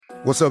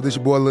What's up, this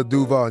your boy Lil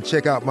Duval, and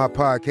check out my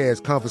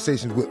podcast,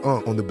 Conversations with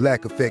Unc, on the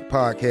Black Effect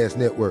Podcast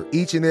Network.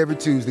 Each and every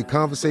Tuesday,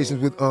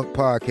 Conversations with Unc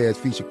podcast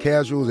feature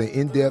casuals and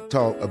in-depth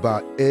talk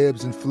about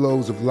ebbs and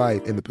flows of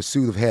life and the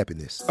pursuit of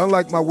happiness.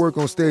 Unlike my work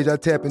on stage, I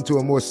tap into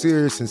a more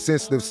serious and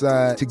sensitive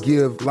side to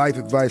give life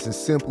advice and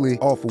simply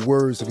offer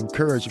words of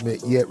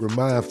encouragement, yet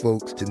remind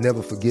folks to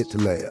never forget to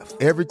laugh.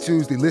 Every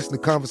Tuesday, listen to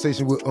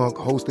Conversations with Unc,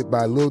 hosted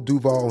by Lil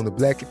Duval on the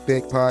Black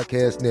Effect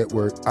Podcast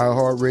Network,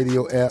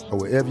 iHeartRadio app, or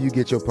wherever you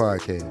get your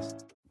podcasts.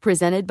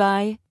 Presented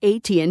by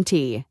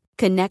AT&T.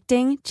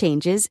 Connecting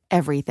changes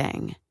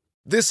everything.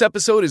 This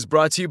episode is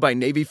brought to you by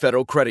Navy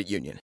Federal Credit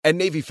Union. At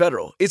Navy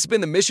Federal, it's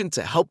been the mission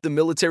to help the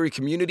military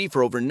community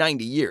for over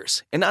 90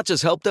 years. And not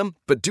just help them,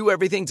 but do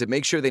everything to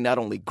make sure they not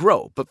only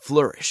grow, but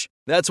flourish.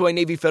 That's why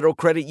Navy Federal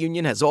Credit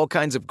Union has all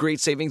kinds of great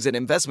savings and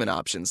investment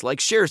options like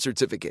share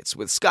certificates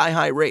with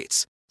sky-high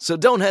rates. So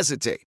don't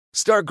hesitate.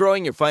 Start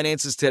growing your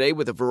finances today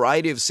with a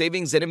variety of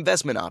savings and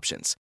investment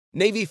options.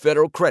 Navy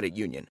Federal Credit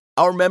Union.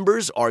 Our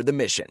members are the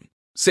mission.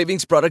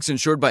 Savings products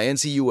insured by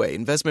NCUA.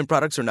 Investment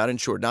products are not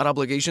insured, not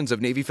obligations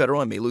of Navy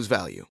Federal and may lose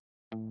value.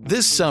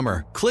 This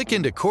summer, click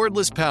into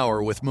cordless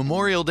power with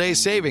Memorial Day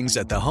savings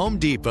at the Home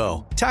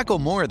Depot. Tackle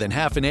more than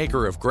half an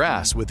acre of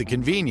grass with the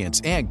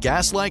convenience and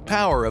gas-like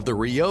power of the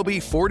Ryobi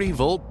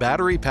 40-volt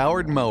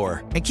battery-powered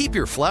mower. And keep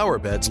your flower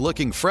beds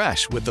looking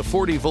fresh with the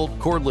 40-volt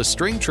cordless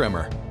string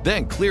trimmer.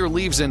 Then clear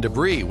leaves and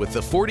debris with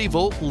the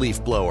 40-volt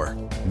leaf blower.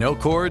 No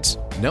cords,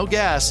 no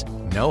gas,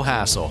 no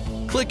hassle.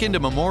 Click into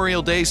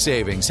Memorial Day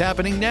savings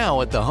happening now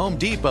at the Home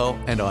Depot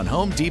and on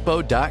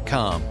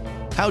HomeDepot.com.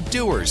 How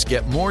doers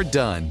get more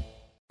done.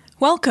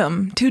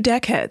 Welcome to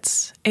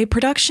Deckheads, a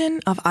production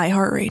of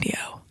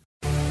iHeartRadio.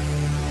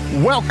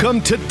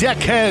 Welcome to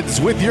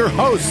Deckheads with your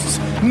hosts,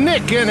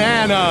 Nick and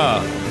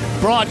Anna.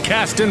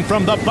 Broadcasting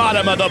from the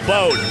bottom of the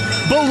boat,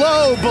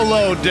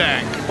 below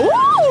deck.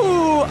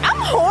 Ooh, I'm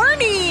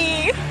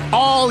horny.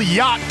 All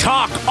yacht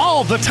talk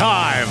all the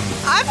time.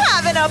 I'm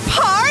having a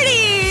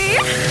party.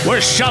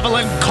 We're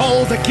shoveling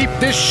coal to keep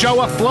this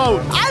show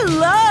afloat. I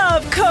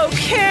love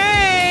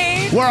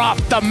cocaine. We're off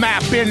the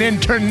map in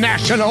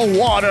international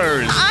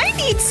waters. I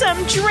need some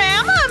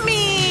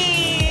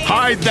Dramamine.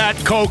 Hide that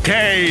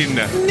cocaine.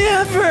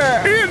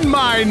 Never. In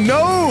my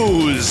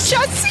nose.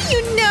 Just so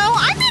you know,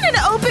 I'm in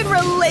an open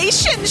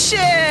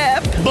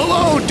relationship.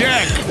 Below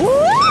deck.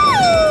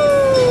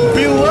 Woo!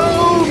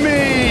 Below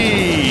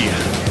me.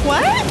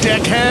 What?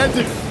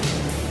 Deckhead.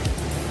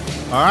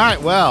 All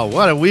right, well,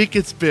 what a week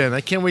it's been.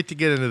 I can't wait to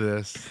get into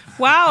this.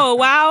 Wow.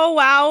 Wow.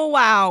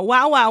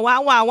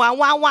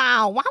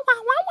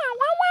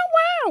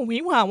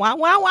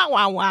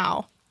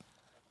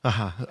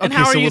 Uh-huh. Okay, And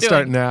how are so you we'll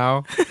start doing?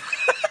 now.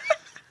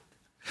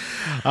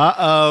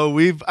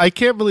 I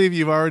can't believe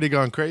you've already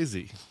gone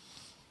crazy.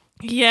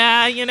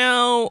 Yeah, you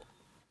know,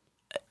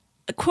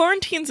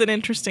 quarantine's an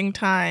interesting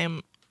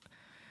time.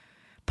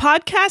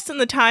 Podcast in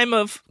the time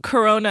of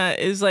Corona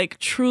is like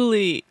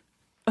truly,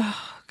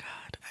 oh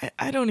God,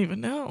 I don't even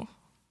know.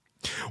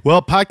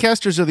 Well,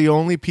 podcasters are the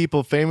only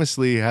people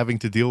famously having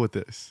to deal with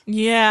this.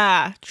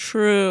 Yeah,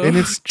 true. And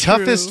it's true.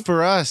 toughest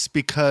for us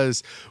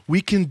because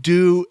we can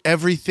do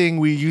everything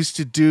we used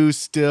to do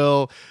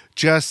still,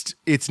 just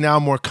it's now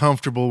more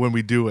comfortable when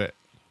we do it.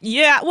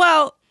 Yeah,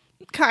 well,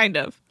 kind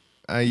of.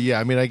 Yeah,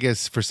 I mean, I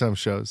guess for some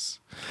shows.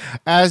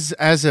 As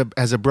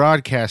a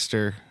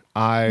broadcaster,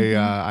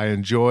 I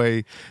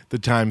enjoy the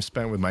time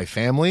spent with my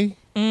family,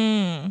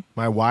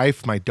 my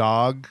wife, my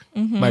dog,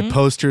 my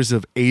posters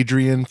of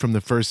Adrian from the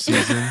first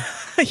season.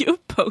 You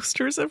have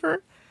posters of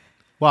her?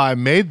 Well, I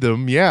made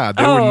them. Yeah,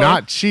 they were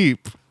not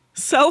cheap.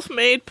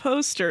 Self-made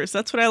posters.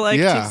 That's what I like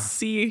to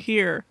see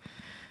here.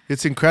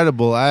 It's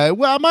incredible.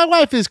 Well, my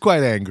wife is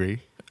quite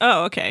angry.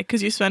 Oh, okay,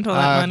 because you spent all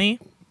that money?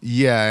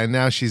 Yeah, and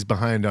now she's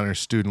behind on her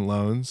student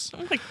loans.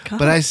 Oh my God.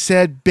 But I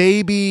said,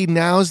 baby,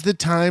 now's the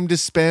time to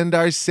spend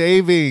our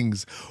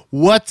savings.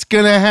 What's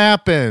going to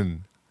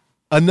happen?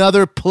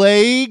 Another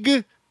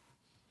plague?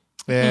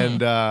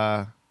 And,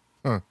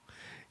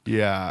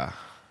 yeah,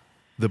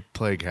 the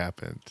plague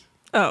happened.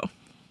 Oh.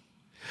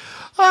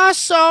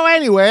 So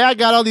anyway, I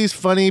got all these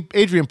funny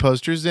Adrian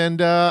posters,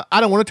 and I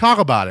don't want to talk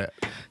about it.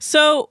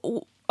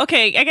 So,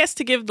 okay, I guess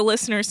to give the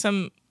listeners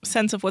some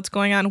sense of what's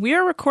going on, we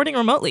are recording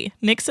remotely.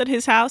 Nick's at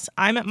his house.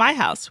 I'm at my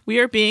house. We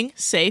are being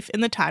safe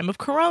in the time of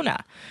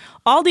Corona.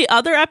 All the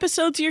other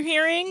episodes you're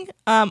hearing,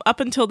 up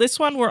until this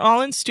one, we're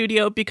all in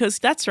studio because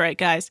that's right,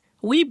 guys.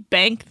 We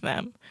banked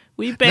them.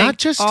 We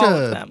banked all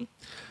of them.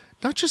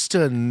 Not just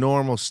a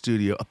normal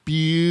studio, a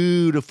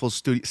beautiful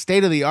studio,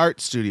 state-of-the-art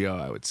studio,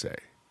 I would say,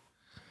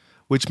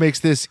 which makes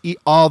this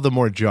all the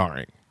more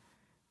jarring.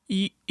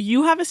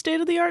 You have a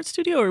state-of-the-art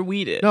studio, or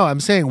we did? No, I'm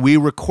saying we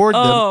record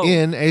them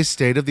in a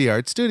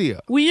state-of-the-art studio.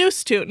 We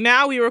used to.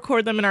 Now we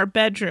record them in our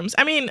bedrooms.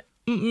 I mean,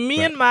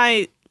 me and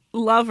my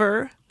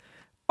lover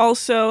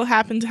also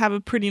happen to have a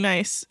pretty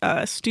nice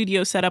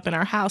studio set up in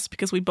our house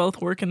because we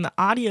both work in the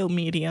audio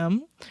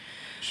medium.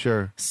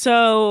 Sure.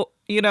 So,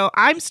 you know,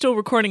 I'm still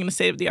recording in a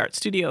state-of-the-art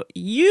studio.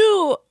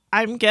 You,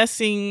 I'm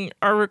guessing,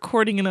 are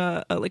recording in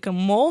a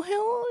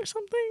molehill or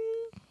something?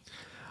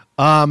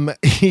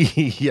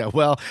 Yeah,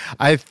 well,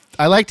 I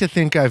like to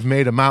think I've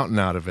made a mountain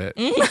out of it.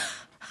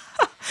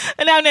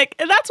 And now, Nick,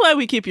 and that's why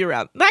we keep you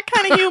around. That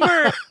kind of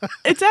humor,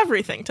 it's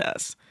everything to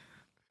us.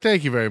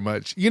 Thank you very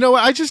much. You know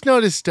what? I just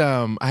noticed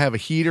I have a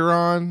heater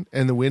on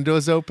and the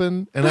window's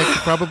open, and I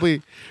could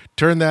probably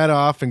turn that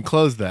off and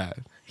close that.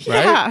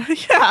 Right?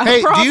 Yeah.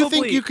 Hey, probably. do you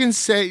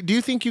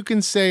think you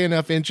can say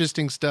enough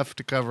interesting stuff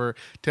to cover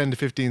 10 to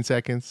 15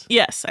 seconds?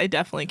 Yes, I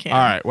definitely can. All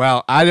right.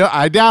 Well,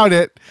 I doubt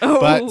it.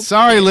 But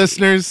sorry,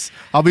 listeners.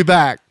 I'll be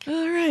back.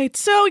 All right.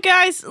 So,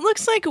 guys, it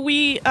looks like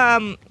we're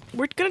going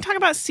to talk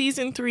about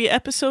season 3,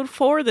 episode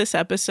 4 this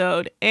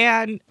episode.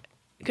 And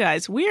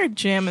guys, we are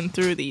jamming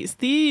through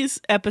these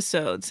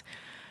episodes.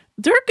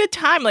 They're a good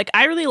time. Like,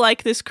 I really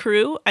like this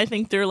crew. I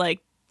think they're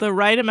like the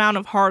right amount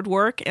of hard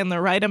work and the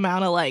right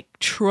amount of like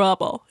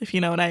trouble, if you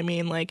know what I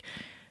mean. Like,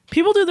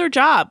 people do their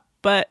job,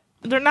 but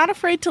they're not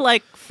afraid to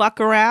like fuck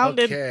around.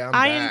 Okay, and I'm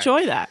I back.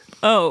 enjoy that.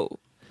 I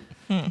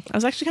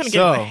was actually kind of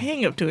getting the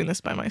hang of doing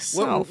this by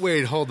myself.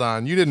 Wait, hold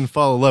on. You didn't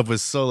fall in love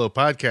with solo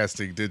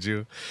podcasting, did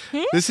you?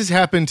 This has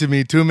happened to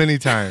me too many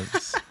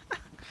times.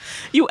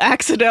 You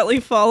accidentally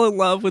fall in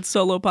love with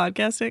solo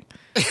podcasting?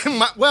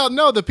 Well,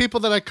 no, the people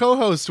that I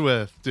co-host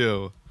with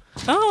do.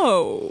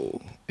 Oh.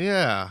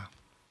 Yeah.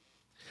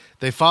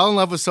 They fall in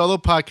love with solo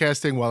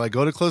podcasting while I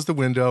go to close the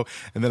window,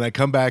 and then I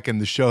come back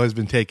and the show has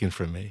been taken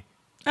from me.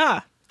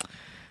 Ah.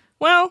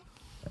 Well,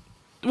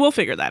 we'll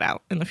figure that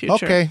out in the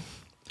future.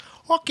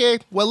 Okay.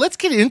 Well, let's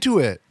get into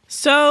it.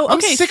 So,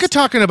 I'm sick of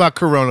talking about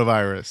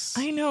coronavirus.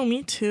 I know,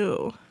 me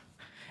too.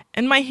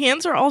 And my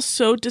hands are all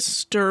so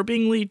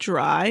disturbingly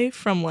dry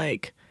from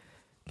like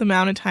the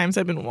amount of times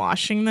I've been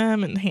washing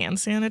them and hand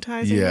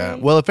sanitizing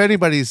them. Well, if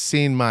anybody's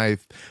seen my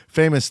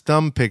famous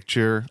thumb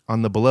picture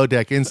on the Below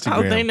Deck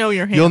Instagram, they know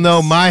your hands. You'll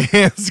know my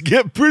hands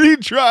get pretty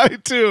dry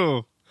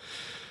too.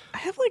 I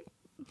have like,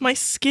 my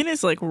skin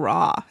is like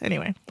raw.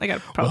 Anyway, I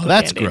got to probably put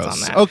that's Band-Aids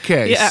gross. on that.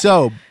 Okay, Yeah.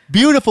 so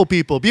beautiful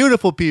people.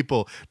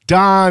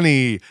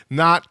 Donnie,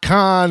 not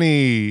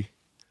Connie.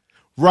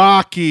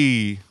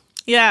 Rocky.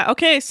 Yeah,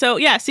 okay, so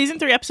yeah, season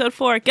 3, episode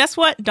 4. Guess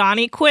what?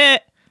 Donnie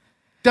quit.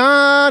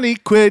 Donnie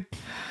quit.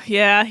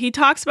 Yeah, he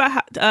talks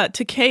about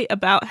to Kate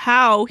about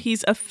how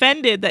he's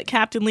offended that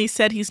Captain Lee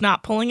said he's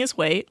not pulling his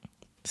weight.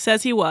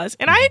 Says he was.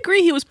 And I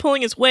agree he was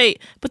pulling his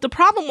weight, but the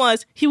problem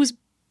was he was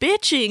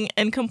bitching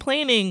and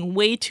complaining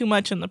way too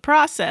much in the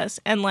process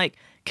and like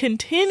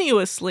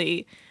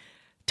continuously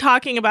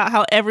talking about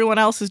how everyone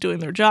else is doing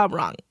their job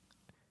wrong.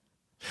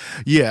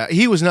 Yeah,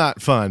 he was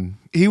not fun.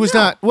 He was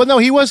not. Well, no,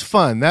 he was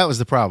fun. That was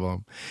the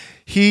problem.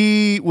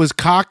 He was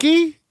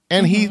cocky,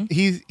 and he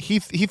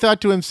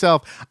thought to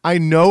himself, "I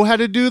know how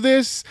to do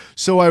this,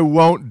 so I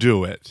won't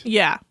do it."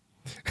 Yeah.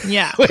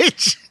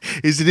 Which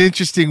is an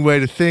interesting way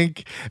to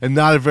think, and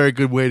not a very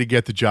good way to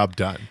get the job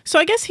done. So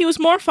I guess he was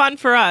more fun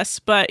for us,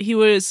 but he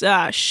was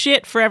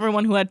shit for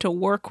everyone who had to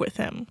work with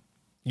him.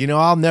 You know,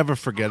 I'll never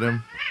forget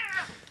him.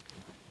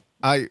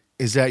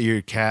 Is that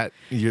your cat?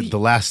 The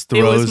last throes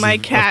It was my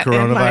cat of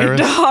and my coronavirus?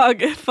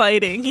 dog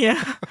fighting.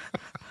 Yeah.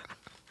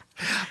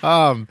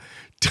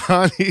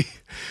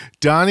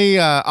 Donnie.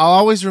 I'll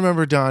always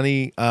remember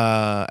Donnie,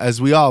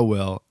 as we all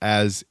will,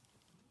 as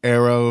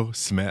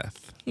Aerosmith.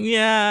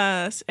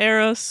 Yes,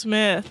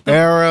 Aerosmith.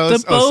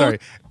 Aerosmith.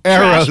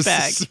 trash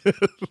bag.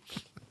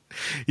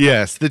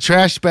 Yes, the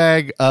trash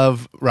bag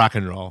of rock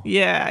and roll.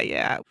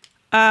 Yeah.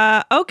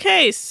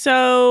 Okay,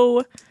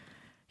 so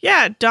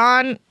yeah,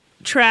 Don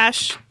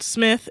Trash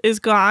Smith is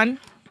gone.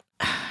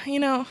 You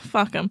know,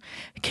 fuck him.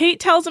 Kate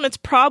tells him it's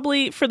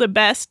probably for the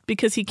best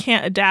because he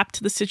can't adapt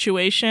to the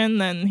situation,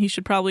 then he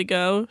should probably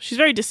go. She's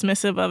very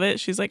dismissive of it.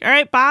 She's like, all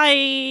right,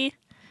 bye.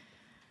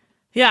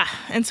 Yeah,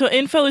 and so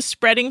info is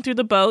spreading through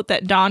the boat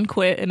that Don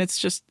quit, and it's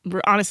just,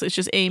 honestly, it's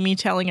just Amy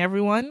telling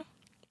everyone.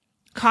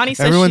 Connie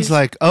says everyone's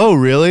like, oh,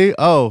 really?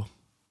 Oh.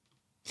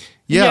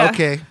 Yeah,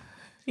 okay.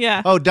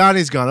 Yeah. Oh,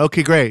 Donnie's gone.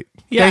 Okay, great.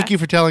 Yeah. Thank you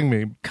for telling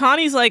me.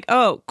 Connie's like,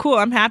 oh, cool,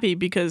 I'm happy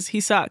because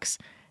he sucks.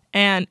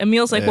 And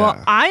Emil's like,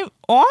 well, I'm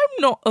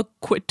not a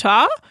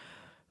quitter,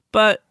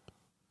 but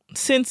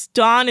since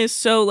Don is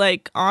so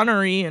like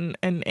ornery and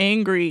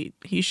angry,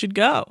 he should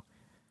go.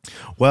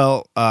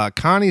 Well,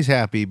 Connie's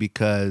happy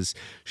because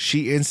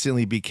she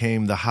instantly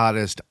became the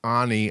hottest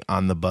Ani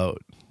on the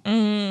boat.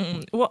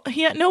 Well,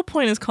 he at no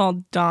point is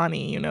called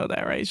Donnie, you know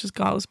that, right? He just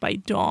goes by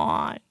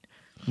Don.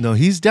 No,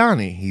 he's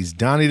Donnie. He's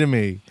Donnie to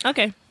me.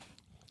 Okay.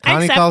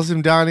 Connie calls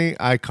him Donnie.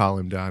 I call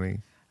him Donnie.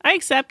 I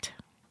accept.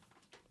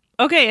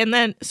 Okay, and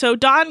then, so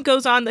Don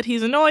goes on that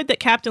he's annoyed that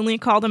Captain Lee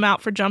called him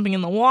out for jumping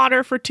in the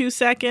water for 2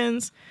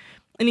 seconds.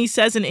 And he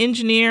says an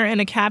engineer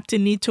and a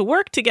captain need to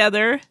work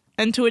together.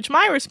 And to which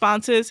my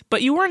response is,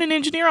 but you weren't an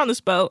engineer on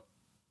this boat.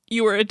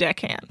 You were a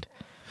deckhand.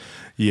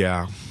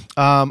 Yeah.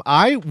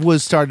 I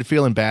started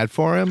feeling bad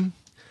for him.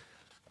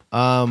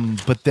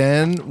 But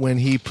then when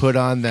he put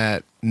on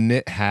that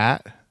knit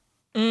hat,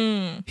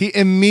 he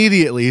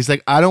immediately, he's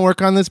like, I don't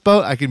work on this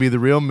boat. I can be the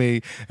real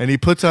me. And he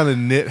puts on a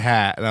knit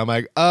hat. And I'm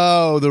like,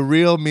 oh, the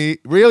real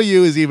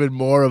you is even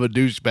more of a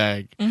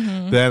douchebag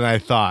than I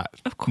thought.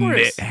 Of course.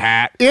 Knit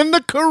hat in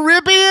the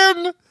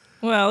Caribbean?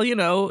 Well,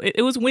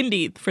 it was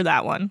windy for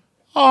that one.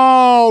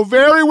 Oh,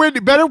 very windy.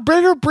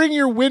 Better bring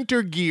your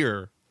winter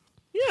gear.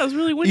 Yeah, it was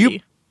really windy. You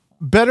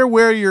better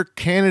wear your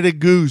Canada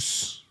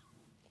Goose.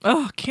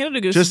 Oh,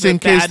 Canada Goose. Just is a in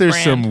case bad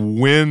there's brand. some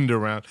wind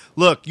around.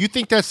 Look, you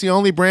think that's the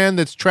only brand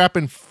that's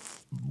trapping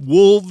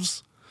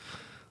wolves?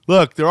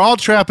 Look, they're all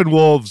trapping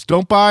wolves.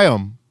 Don't buy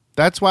them.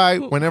 That's why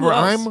whenever who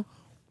else? I'm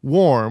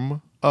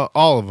warm,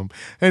 all of them.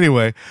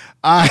 Anyway,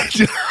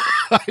 don't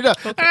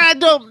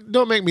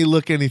make me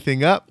look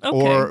anything up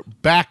or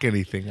back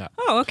anything up.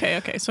 Oh,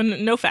 okay. So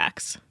no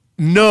facts.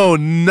 No,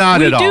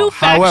 not at all. We do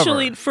However,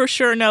 factually for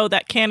sure know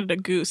that Canada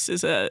Goose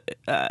is a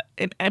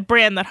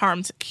brand that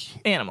harms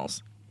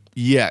animals.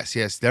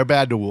 yes, they're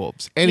bad to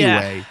wolves.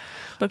 Anyway. Yeah.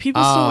 But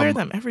people still wear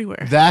them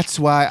everywhere. That's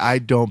why I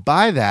don't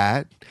buy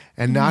that,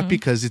 and not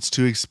because it's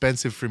too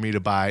expensive for me to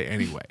buy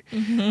anyway.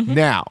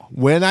 Now,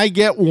 when I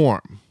get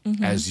warm,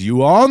 as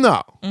you all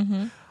know,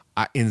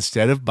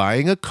 instead of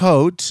buying a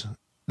coat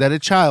that a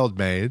child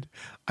made,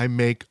 I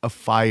make a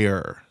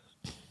fire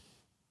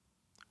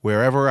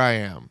wherever I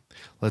am.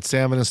 Let's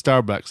say I'm in a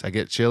Starbucks. I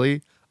get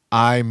chili.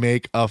 I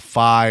make a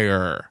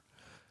fire.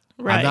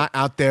 Right. I'm not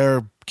out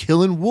there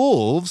killing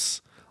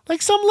wolves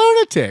like some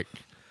lunatic.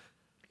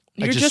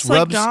 You're I just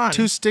rub like Don.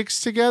 2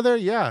 sticks together.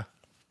 Yeah.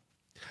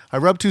 I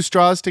rub 2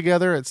 straws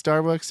together at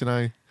Starbucks,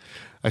 and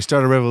I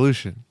start a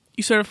revolution.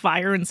 You start a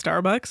fire in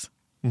Starbucks?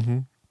 Mm-hmm.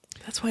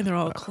 That's why they're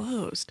all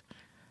closed.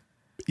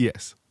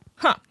 Yes.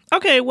 Huh.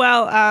 Okay,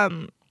 well,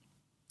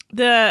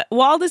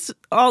 while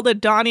all the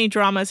Donnie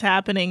drama is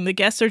happening, the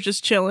guests are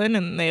just chilling,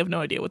 and they have no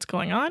idea what's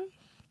going on.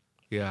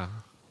 Yeah.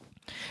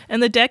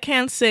 And the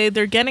deckhands say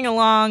they're getting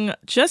along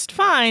just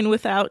fine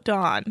without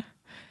Don.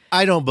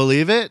 I don't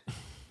believe it,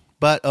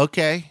 but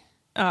okay.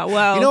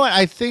 Well, You know what?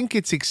 I think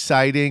it's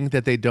exciting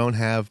that they don't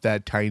have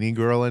that tiny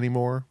girl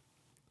anymore.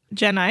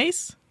 Jen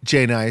Ice?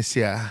 Jay Nice,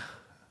 yeah.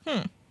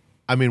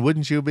 I mean,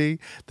 wouldn't you be?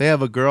 They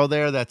have a girl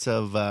there that's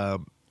of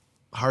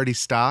hardy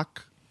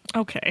stock.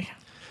 Okay.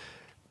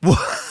 What?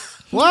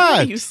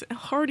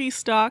 Hardy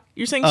stock?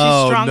 You're saying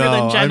she's stronger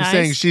than Jen Ice? I'm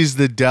saying she's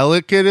the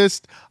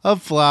delicatest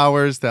of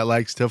flowers that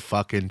likes to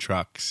fuck in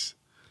trucks.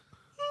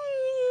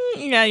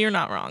 Yeah, you're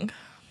not wrong.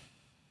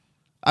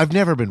 I've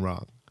never been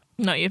wrong.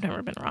 No, you've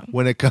never been wrong.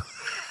 When it comes...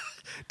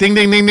 Ding,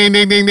 ding, ding, ding,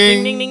 ding, ding,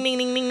 ding. Ding, ding, ding,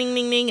 ding, ding, ding,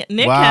 ding, ding.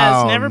 Nick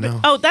Wow, has never been... no.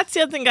 Oh, that's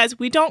the other thing, guys.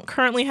 We don't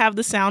currently have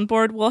the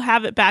soundboard. We'll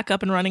have it back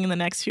up and running in the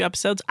next few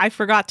episodes. I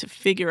forgot to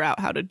figure out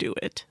how to do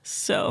it.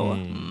 So,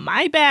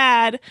 my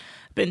bad.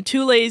 Been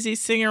too lazy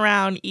sitting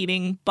around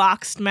eating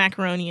boxed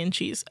macaroni and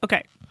cheese.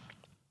 Okay.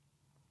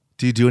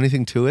 Do you do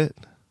anything to it?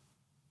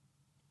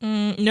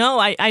 No,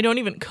 I don't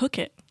even cook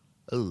it.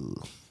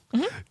 Ooh.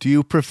 Do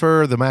you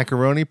prefer the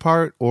macaroni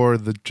part or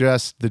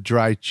just the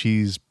dry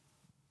cheese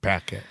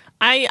packet?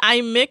 I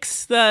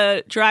mix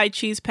the dry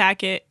cheese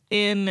packet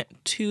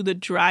into the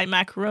dry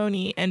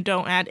macaroni and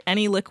don't add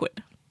any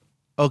liquid.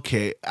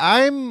 Okay,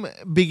 I'm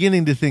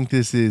beginning to think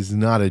this is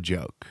not a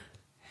joke.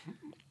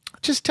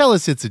 Just tell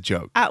us it's a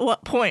joke. At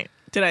what point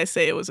did I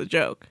say it was a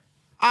joke?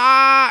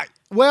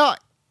 Well,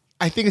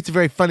 I think it's a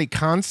very funny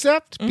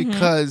concept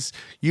because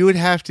you would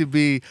have to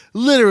be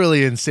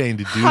literally insane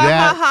to do that.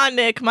 Ha ha ha,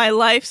 Nick, my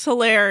life's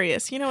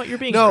hilarious. You know what? You're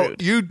being No,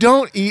 rude. you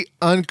don't eat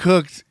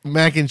uncooked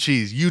mac and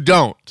cheese. You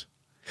don't.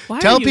 Why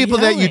are Tell you people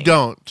that you yelling?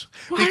 don't.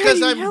 Why are because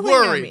you I'm yelling at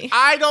worried. me?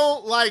 I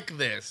don't like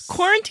this.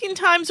 Quarantine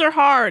times are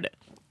hard.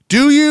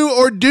 Do you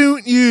or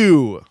don't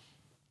you?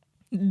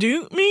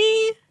 Doot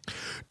me?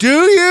 Do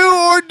you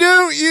or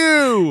don't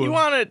you? You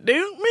want to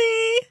doot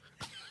me?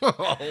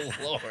 Oh,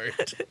 Lord.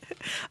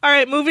 All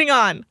right, moving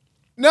on.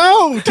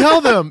 No, tell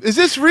them. Is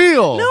this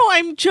real? No,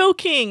 I'm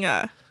joking.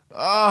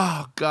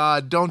 Oh,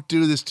 God, don't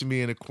do this to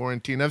me in a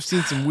quarantine. I've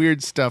seen some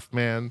weird stuff,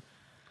 man.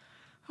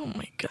 Oh,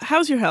 my God.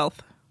 How's your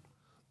health?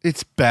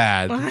 It's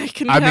bad. I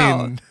can tell.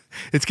 mean,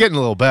 it's getting a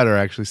little better,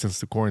 actually, since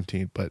the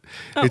quarantine, but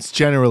it's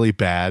generally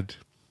bad.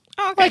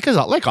 Oh, okay.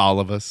 Like all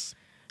of us.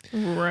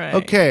 Right.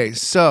 Okay,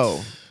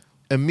 so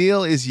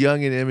Emil is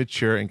young and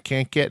immature and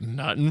can't get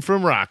nothing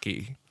from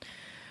Rocky.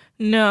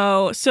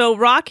 No. So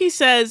Rocky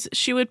says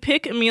she would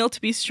pick Emil to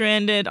be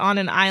stranded on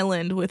an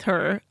island with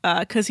her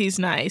because he's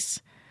nice.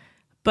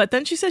 But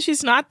then she says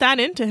she's not that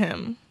into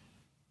him.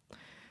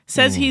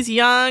 Says he's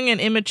young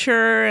and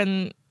immature.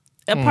 And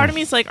a part of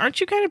me is like, aren't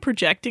you kind of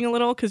projecting a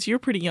little? Because you're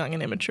pretty young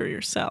and immature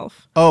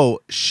yourself. Oh,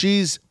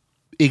 she's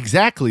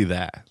exactly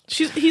that.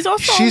 He's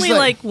also She's only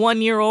like- like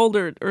 1 year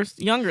older or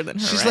younger than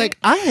her. She's right? like,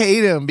 I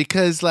hate him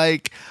because,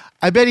 like,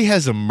 I bet he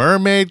has a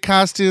mermaid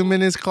costume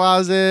in his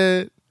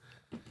closet.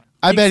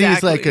 I bet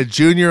he's like Exactly. a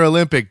junior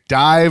Olympic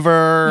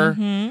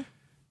diver.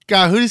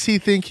 God, who does he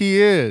think he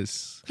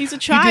is? He's a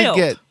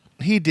child.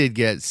 He did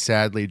get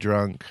sadly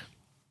drunk.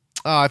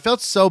 Oh, I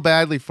felt so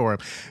badly for him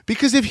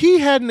because if he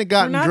hadn't have We're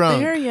gotten not drunk,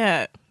 there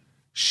yet.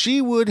 she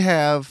would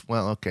have.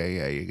 Well, okay,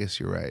 yeah, I guess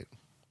you're right.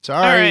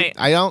 Sorry, All right.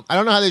 I don't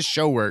know how this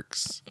show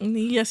works.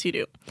 Yes, you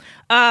do.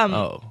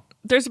 Oh,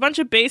 There's a bunch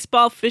of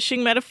baseball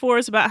fishing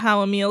metaphors about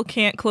how Emil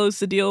can't close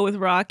the deal with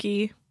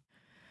Rocky.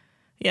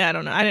 Yeah, I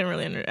don't know. I didn't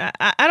really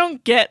I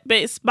don't get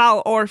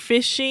baseball or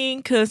fishing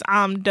because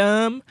I'm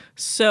dumb.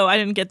 So I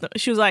didn't get them.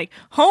 She was like,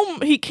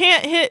 he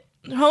can't hit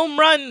home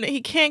run. He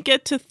can't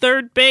get to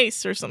third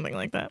base or something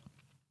like that.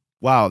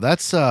 Wow,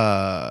 that's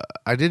I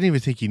didn't even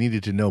think you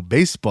needed to know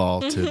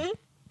baseball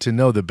to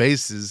know the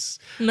bases,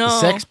 No. the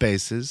sex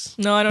bases.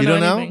 No, I don't you know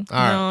don't anything. Know?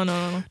 All right.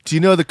 No. Do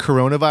you know the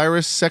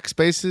coronavirus sex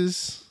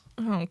bases?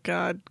 Oh,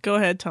 God. Go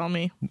ahead. Tell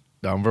me.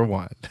 Number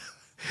 1,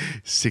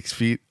 6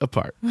 feet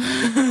apart.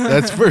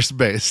 That's first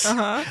base.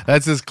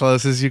 That's as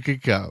close as you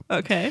could come.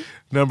 Okay.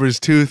 Numbers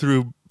 2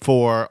 through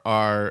 4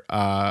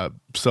 are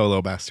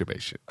solo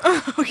masturbation.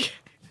 Okay.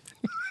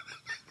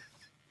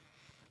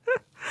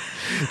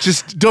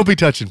 Just don't be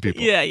touching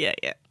people. Yeah.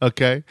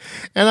 Okay.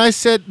 And I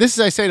say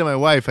to my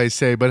wife, I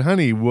say, but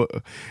honey,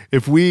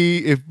 if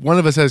one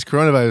of us has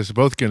coronavirus,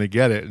 we're both going to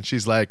get it. And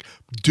she's like,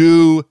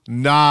 do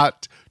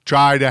not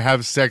try to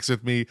have sex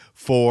with me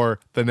for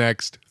the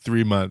next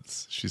 3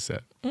 months, she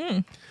said.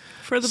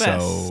 For the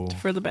best.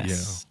 For the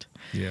best.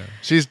 Yeah.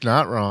 She's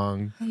not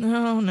wrong.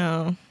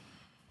 No.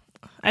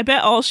 I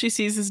bet all she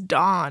sees is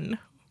Dawn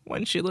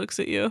when she looks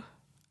at you.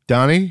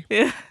 Donnie?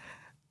 Yeah.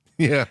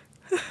 Yeah.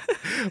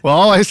 Well,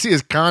 all I see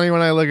is Connie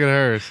when I look at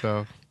her,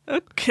 so.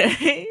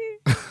 Okay.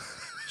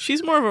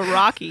 She's more of a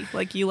Rocky,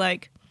 like you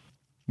like.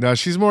 No,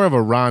 she's more of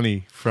a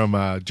Ronnie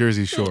from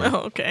Jersey Shore. Oh,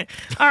 okay.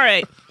 All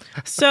right.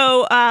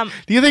 So,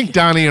 do you think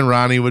Donnie and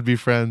Ronnie would be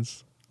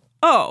friends?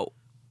 Oh,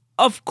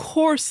 of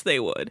course they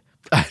would.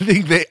 I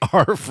think they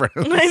are friends.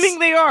 I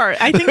think they are.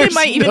 I think they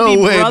might even no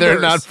be way brothers.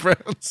 they're not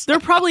friends. They're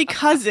probably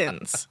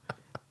cousins.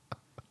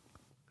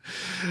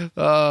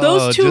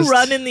 Those two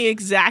run in the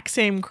exact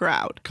same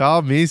crowd.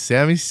 Call me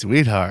Sammy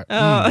Sweetheart.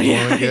 Oh,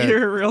 yeah.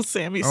 You're a real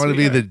Sammy I Sweetheart.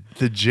 want to be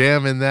the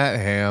jam in that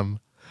ham.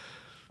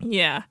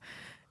 Yeah.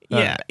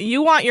 Yeah.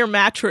 You want your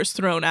mattress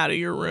thrown out of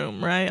your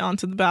room, right?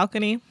 Onto the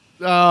balcony?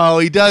 Oh,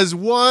 he does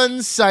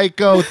one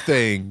psycho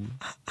thing.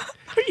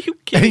 Are you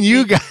kidding And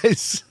you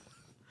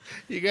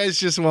me? guys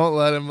just won't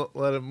let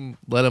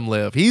him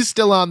live. He's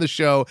still on the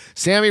show.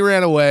 Sammy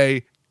ran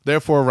away,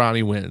 therefore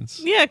Ronnie wins.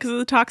 Yeah, because of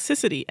the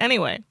toxicity.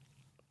 Anyway.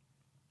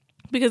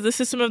 Because the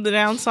System of the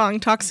Down song,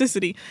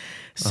 Toxicity.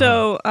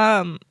 So,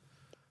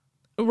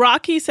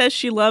 Rocky says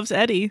she loves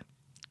Eddie.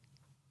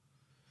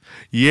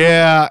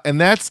 Yeah, and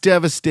that's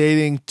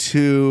devastating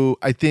to,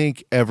 I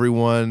think,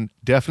 everyone.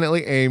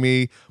 Definitely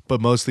Amy,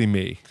 but mostly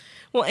me.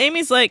 Well,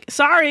 Amy's like,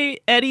 sorry,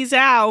 Eddie's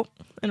out.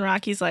 And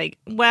Rocky's like,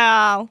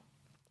 well,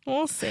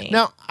 we'll see.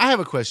 Now, I have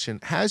a question.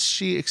 Has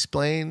she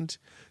explained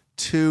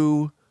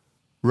to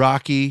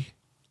Rocky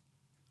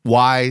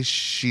why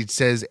she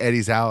says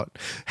Eddie's out?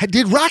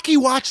 Did Rocky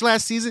watch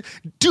last season?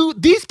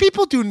 These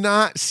people do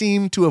not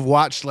seem to have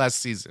watched last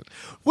season.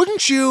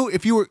 Wouldn't you,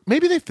 if you were,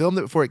 maybe they filmed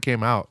it before it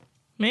came out.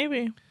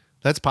 Maybe.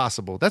 That's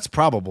possible. That's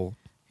probable.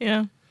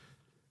 Yeah.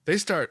 They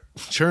start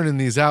churning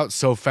these out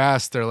so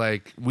fast. They're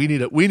like, we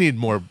need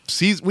more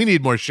seasons. We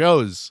need more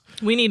shows.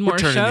 We need more We're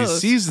turning shows. these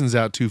seasons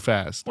out too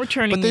fast. We're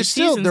turning but these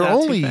seasons they're out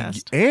too only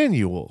fast.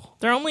 annual.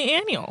 They're only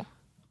annual.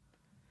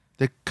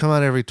 They come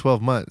out every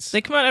 12 months.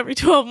 They come out every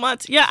 12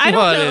 months. Yeah, I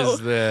don't know. What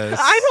is this?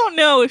 I don't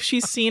know if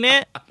she's seen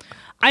it.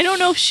 I don't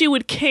know if she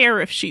would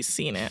care if she's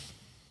seen it.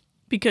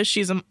 Because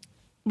she's a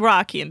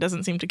Rocky and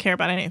doesn't seem to care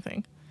about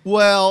anything.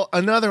 Well,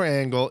 another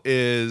angle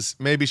is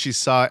maybe she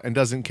saw it and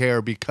doesn't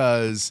care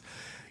because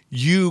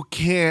you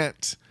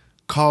can't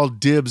call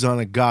dibs on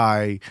a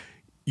guy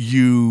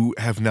you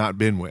have not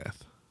been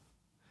with.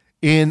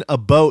 In a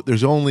boat,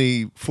 there's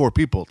only 4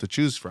 people to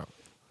choose from.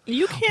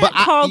 You can't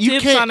call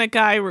dibs on a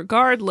guy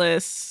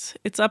regardless.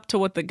 It's up to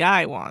what the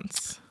guy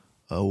wants.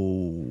 Oh,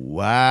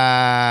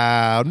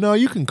 wow. No,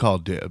 you can call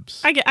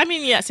dibs. I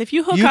mean, yes, if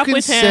you hook up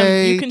with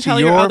him, you can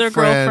tell your other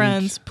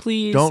girlfriends,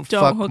 please don't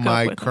fuck hook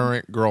my up with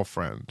current him.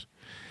 girlfriend.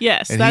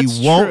 Yes, and that's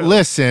he won't true.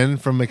 listen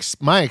from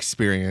my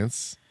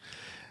experience,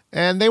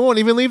 and they won't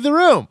even leave the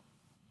room.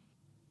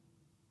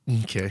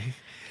 Okay.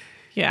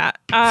 Yeah.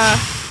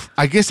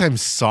 I guess I'm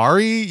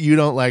sorry you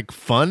don't like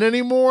fun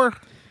anymore.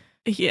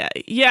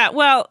 Yeah.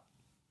 Well,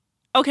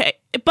 okay,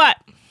 but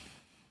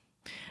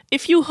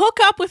if you hook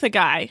up with a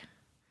guy,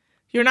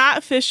 you're not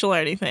official or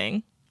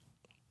anything.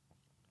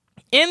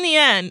 In the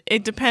end,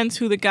 it depends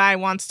who the guy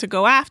wants to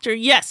go after.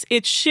 Yes,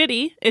 it's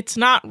shitty. It's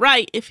not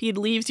right if he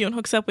leaves you and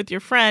hooks up with your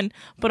friend.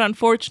 But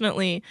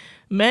unfortunately,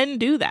 men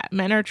do that.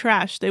 Men are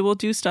trash. They will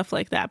do stuff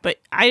like that. But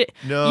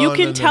you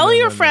can tell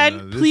your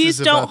friend, please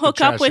don't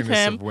hook up with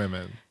him.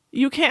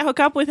 You can't hook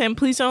up with him.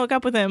 Please don't hook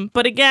up with him.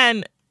 But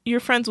again, your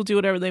friends will do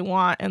whatever they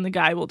want, and the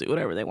guy will do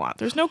whatever they want.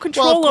 There's no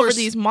control over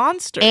these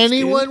monsters.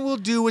 Anyone will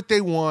do what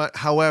they want.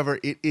 However,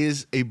 it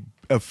is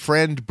a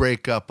friend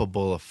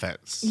breakupable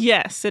offense.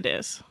 Yes, it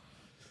is.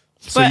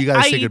 So you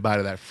got to say goodbye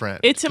to that friend.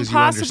 It's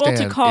impossible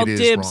to call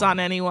dibs on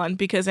anyone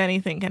because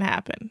anything can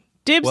happen.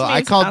 Dibs means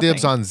I call nothing.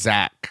 dibs on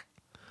Zach,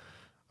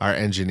 our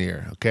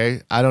engineer,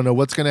 okay? I don't know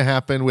what's going to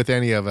happen with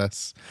any of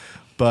us,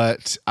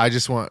 but I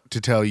just want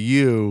to tell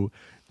you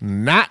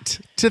not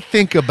to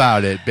think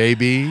about it,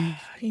 baby.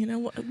 You know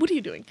what? What are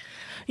you doing?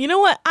 You know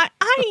what? I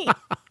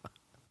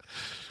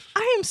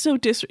am so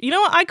You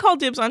know what? I call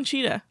dibs on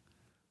Cheetah.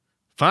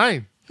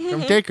 Fine.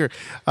 Come take her.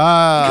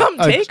 Come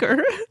take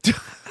her.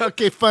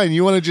 Okay, fine.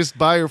 You want to just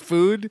buy her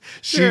food?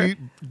 Sure. She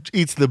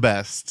eats the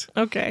best.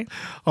 Okay.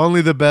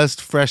 Only the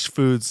best fresh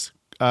foods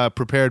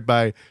prepared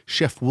by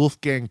Chef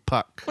Wolfgang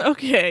Puck.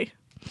 Okay.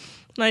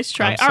 Nice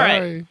try. I'm All right.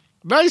 sorry.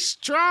 Nice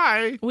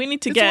try. We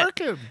need to It's get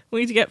working.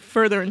 we need to get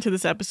further into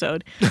this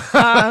episode.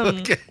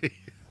 Okay.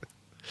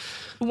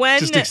 When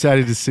Just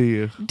excited to see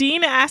you.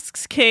 Dean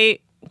asks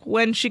Kate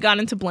when she got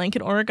into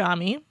blanket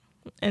origami,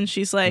 and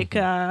she's like,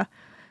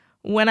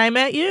 when I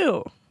met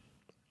you.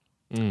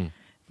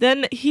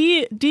 Then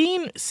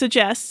Dean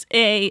suggests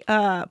a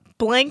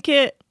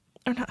blanket,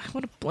 or not,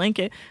 what a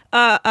blanket,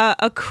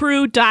 a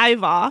crew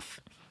dive off,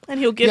 and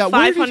he'll give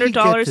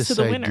 $500 to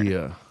the winner.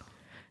 Idea?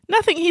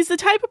 Nothing. He's the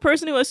type of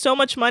person who has so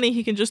much money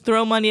he can just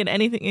throw money at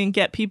anything and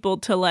get people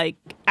to like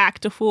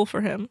act a fool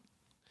for him.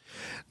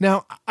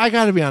 Now, I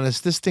got to be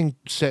honest. This thing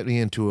set me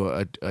into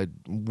a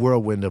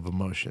whirlwind of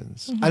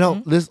emotions. I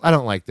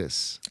don't like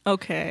this.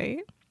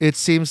 Okay. It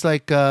seems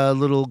like a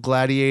little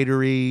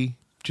gladiatory,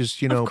 just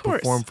course.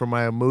 perform for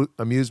my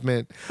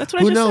amusement. That's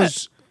what I Who just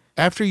knows? said.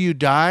 After you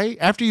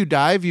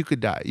dive, you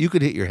could die. You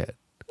could hit your head.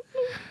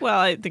 Well,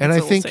 I think, And it's I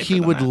a little think safer he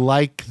than would that.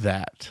 like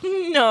that.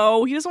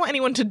 No, he doesn't want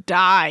anyone to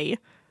die.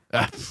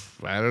 I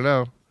don't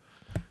know.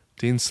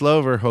 Dean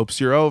Slover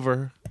hopes you're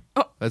over.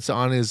 Oh. That's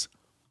on his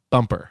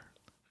bumper.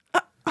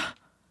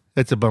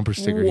 That's a bumper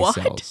sticker What?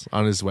 he sells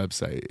on his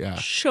website. Yeah.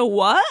 Show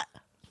what?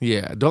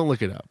 Yeah. Don't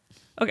look it up.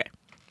 Okay.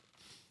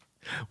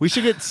 We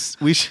should get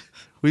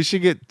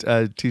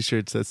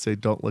t-shirts that say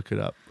 "Don't look it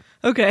up."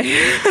 Okay.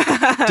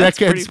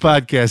 Decades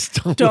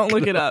podcast. Don't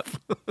look it up.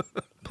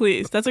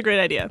 Please. That's a great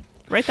idea.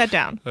 Write that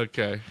down.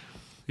 Okay.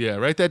 Yeah.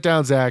 Write that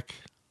down, Zach.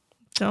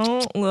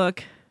 Don't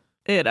look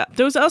it up.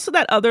 There was also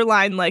that other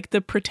line, like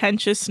the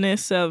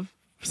pretentiousness of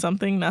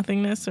something,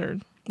 nothingness, or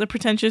the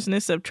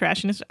pretentiousness of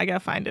trashiness. I gotta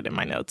find it in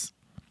my notes.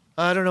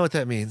 I don't know what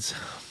that means.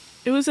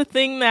 It was a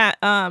thing that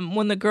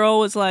when the girl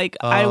was like,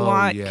 I Oh,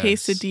 want yes.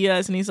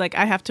 quesadillas, and he's like,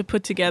 I have to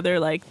put together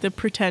like the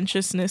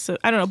pretentiousness of,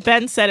 I don't know,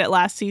 Ben said it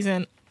last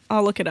season.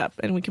 I'll look it up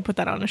and we can put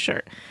that on a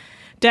shirt.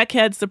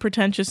 Deckheads, the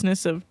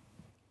pretentiousness of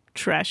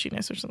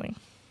trashiness or something.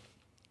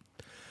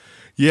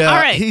 Yeah. All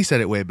right. He said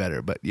it way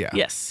better, but yeah.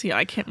 Yes. Yeah,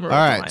 I can't remember.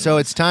 All what the right. line So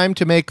was. it's time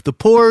to make the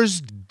pores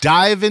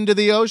dive into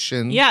the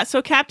ocean. Yeah,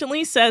 so Captain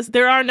Lee says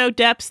there are no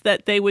depths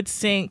that they would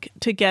sink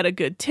to get a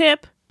good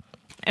tip.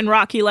 And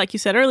Rocky, like you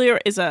said earlier,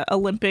 is a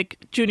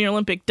junior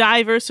Olympic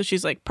diver, so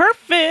she's like,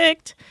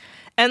 perfect.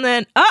 And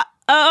then,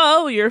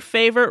 your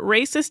favorite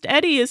racist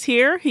Eddie is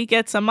here. He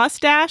gets a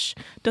mustache,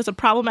 does a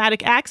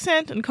problematic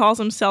accent, and calls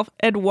himself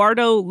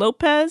Eduardo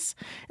Lopez,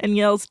 and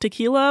yells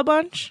tequila a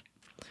bunch.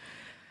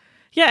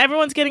 Yeah,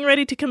 everyone's getting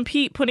ready to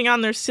compete, putting on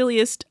their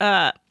silliest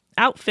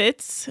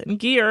outfits and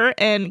gear,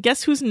 and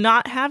guess who's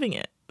not having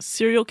it?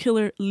 Serial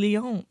killer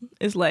Leon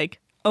is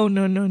like, oh,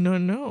 no, no, no,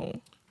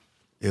 no.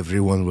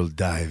 Everyone will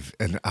dive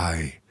and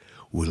I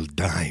will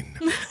dine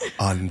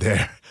on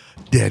their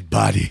dead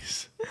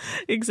bodies.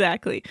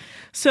 Exactly.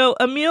 So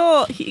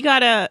Emil,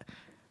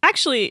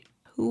 actually,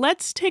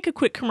 let's take a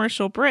quick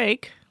commercial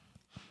break,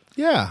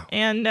 Yeah.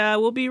 and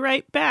we'll be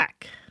right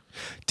back.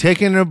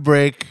 Taking a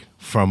break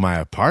from my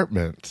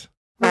apartment.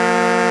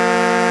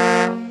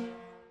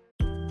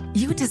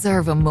 You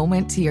deserve a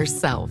moment to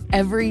yourself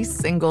every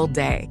single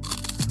day.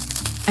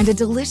 And a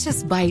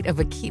delicious bite of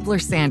a Keebler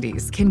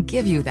Sandies can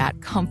give you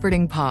that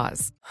comforting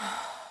pause.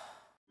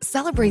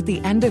 Celebrate the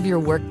end of your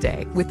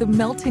workday with the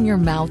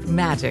melt-in-your-mouth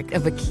magic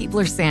of a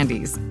Keebler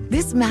Sandies.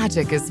 This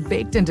magic is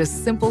baked into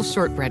simple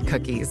shortbread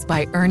cookies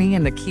by Ernie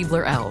and the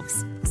Keebler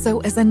Elves. So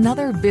as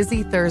another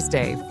busy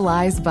Thursday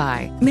flies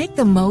by, make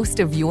the most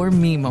of your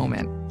me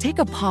moment. Take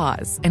a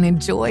pause and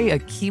enjoy a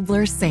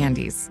Keebler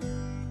Sandies.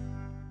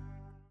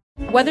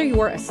 Whether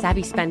you're a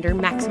savvy spender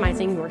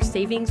maximizing your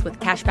savings with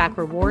cashback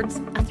rewards,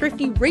 a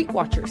thrifty rate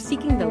watcher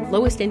seeking the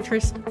lowest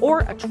interest,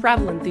 or a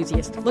travel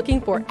enthusiast looking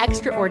for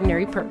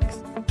extraordinary perks,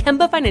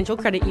 Kemba Financial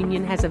Credit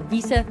Union has a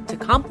visa to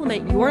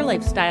complement your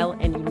lifestyle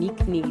and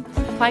unique needs.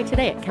 Apply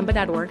today at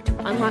Kemba.org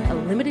to unlock a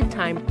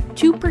limited-time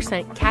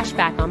 2% cash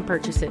back on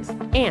purchases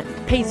and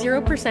pay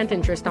 0%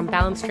 interest on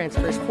balance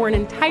transfers for an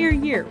entire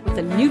year with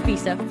a new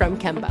visa from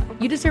Kemba.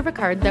 You deserve a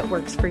card that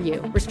works for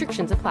you.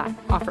 Restrictions apply.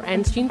 Offer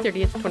ends June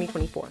 30th,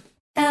 2024.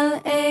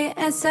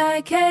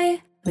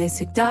 LASIK,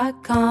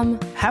 LASIK.com.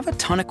 Have a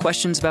ton of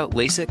questions about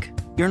LASIK?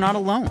 You're not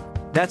alone.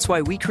 That's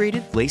why we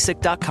created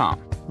LASIK.com.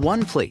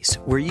 One place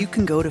where you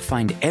can go to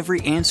find every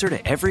answer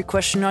to every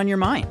question on your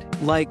mind.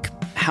 Like,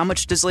 how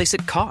much does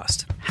LASIK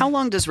cost? How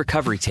long does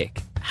recovery take?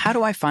 How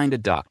do I find a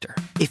doctor?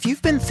 If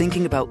you've been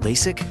thinking about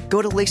LASIK,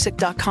 go to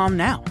LASIK.com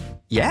now.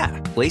 Yeah,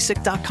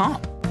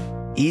 LASIK.com.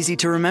 Easy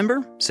to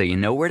remember, so you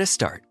know where to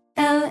start.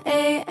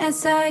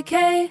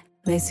 LASIK,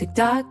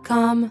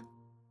 LASIK.com.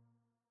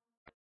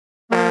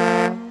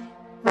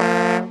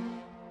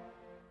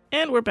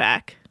 And we're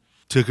back.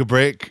 Took a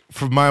break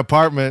from my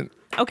apartment.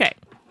 Okay.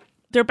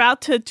 They're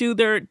about to do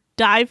their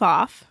dive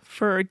off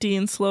for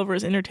Dean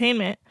Slover's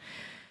entertainment.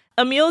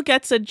 Emil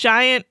gets a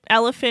giant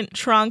elephant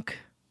trunk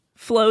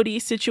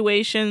floaty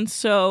situation.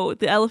 So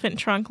the elephant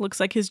trunk looks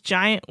like his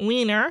giant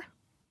wiener.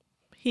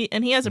 He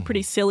has a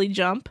pretty silly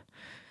jump.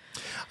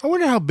 I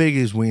wonder how big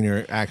his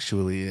wiener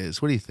actually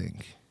is. What do you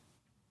think?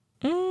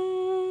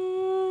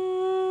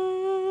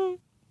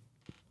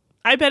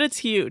 I bet it's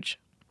huge.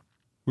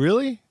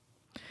 Really?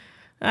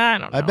 I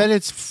don't know. I bet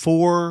it's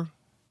 4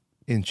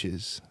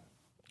 inches.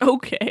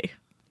 Okay.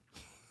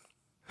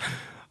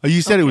 Oh,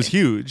 you said it was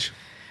huge.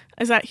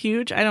 Is that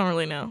huge? I don't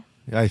really know.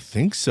 I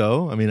think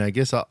so. I mean, I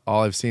guess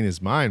all I've seen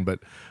is mine, but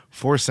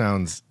 4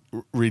 sounds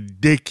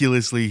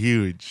ridiculously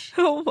huge.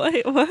 Oh,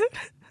 wait, what?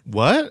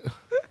 What?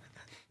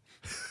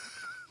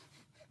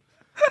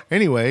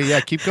 Anyway, yeah,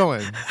 keep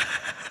going.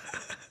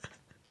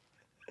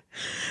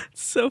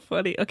 So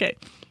funny. Okay.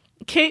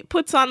 Kate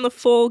puts on the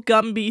full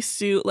Gumby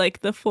suit, like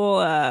the full,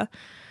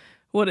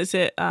 what is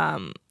it? Why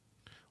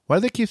do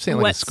they keep saying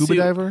like a scuba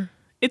diver?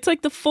 It's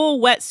like the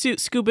full wetsuit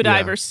scuba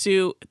diver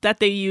suit that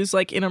they use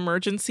like in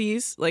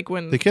emergencies, like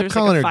when they kept there's,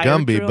 calling like, her a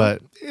fire Gumby, drill.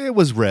 but it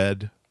was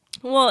red.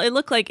 Well,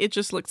 it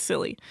just looked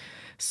silly.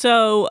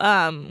 So,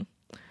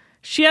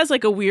 she has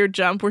like a weird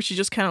jump where she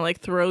just kind of like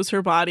throws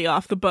her body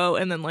off the boat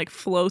and then like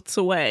floats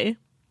away.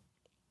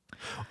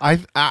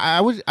 I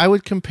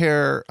would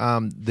compare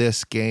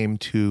this game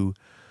to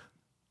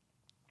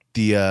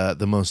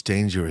the most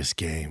dangerous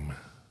game,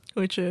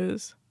 which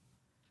is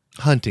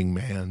Hunting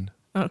Man.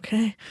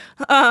 Okay.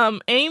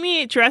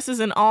 Amy dresses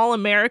in all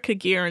America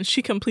gear and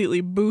she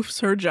completely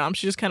boofs her jump.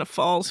 She just kind of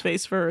falls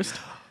face first.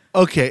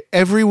 Okay,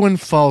 everyone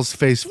falls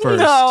face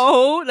first.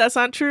 No, that's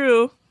not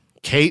true.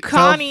 Kate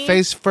fell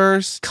face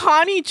first.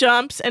 Connie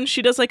jumps and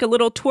she does like a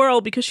little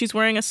twirl because she's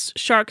wearing a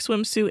shark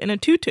swimsuit and a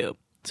tutu.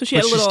 So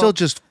she still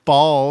just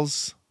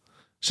falls.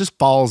 She just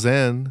falls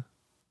in.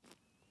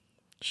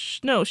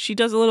 No, she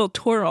does a little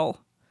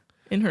twirl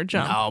in her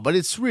jump. No, but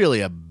it's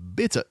really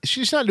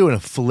she's not doing a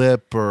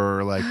flip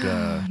or like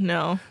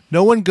no.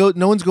 No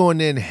one's going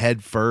in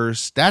head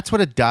first. That's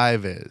what a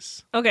dive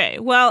is. Okay,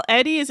 well,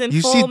 Eddie is in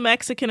full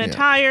Mexican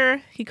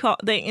attire.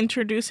 They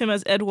introduce him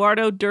as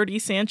Eduardo Dirty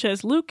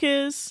Sanchez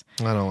Lucas.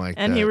 I don't like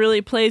that. And he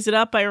really plays it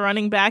up by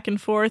running back and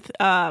forth,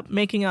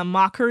 making a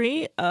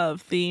mockery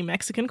of the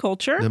Mexican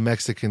culture. The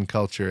Mexican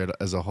culture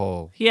as a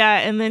whole. Yeah,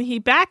 and then he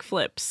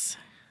backflips.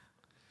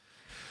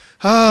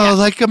 Oh,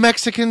 like a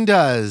Mexican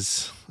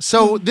does.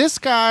 So this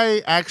guy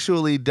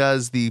actually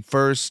does the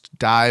first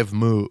dive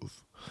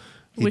move.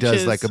 He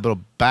does like a little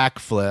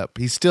backflip.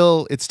 It's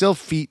still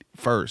feet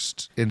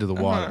first into the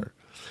water.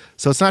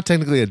 So it's not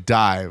technically a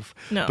dive,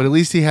 but at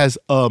least he has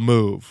a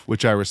move,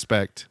 which I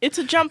respect. It's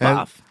a jump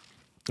off.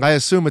 I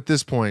assume at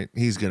this point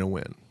he's going to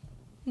win.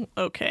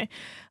 Okay.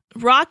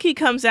 Rocky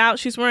comes out.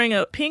 She's wearing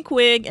a pink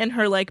wig and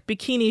her like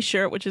bikini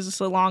shirt, which is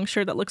just a long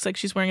shirt that looks like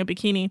she's wearing a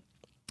bikini.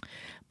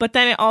 But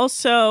then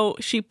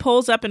she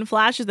pulls up and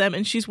flashes them,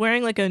 and she's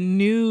wearing like a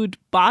nude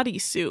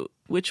bodysuit,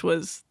 which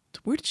was,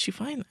 where did she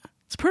find that?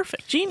 It's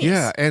perfect. Genius.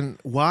 Yeah, and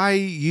why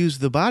use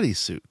the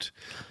bodysuit?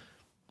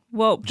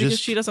 Well, because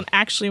she doesn't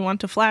actually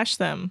want to flash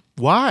them.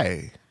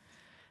 Why?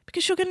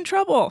 Because she'll get in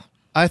trouble.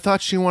 I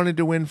thought she wanted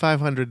to win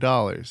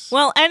 $500.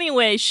 Well,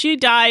 anyway, she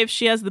dives.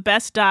 She has the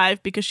best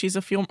dive because she's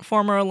a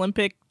former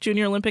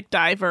junior Olympic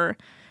diver.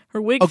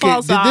 Her wig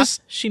falls off.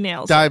 This she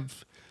nails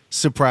dive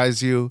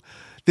surprise you?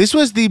 This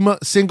was the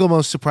single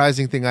most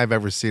surprising thing I've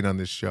ever seen on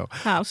this show.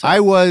 How so? I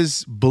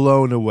was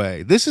blown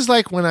away. This is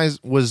like when I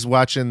was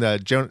watching the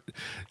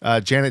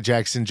Janet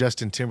Jackson,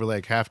 Justin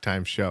Timberlake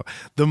halftime show.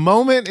 The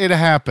moment it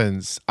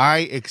happens, I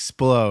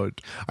explode.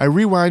 I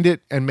rewind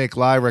it and make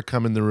Lyra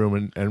come in the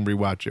room and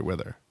rewatch it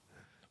with her.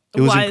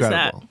 It was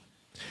incredible.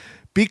 Is that?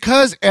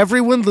 Because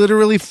everyone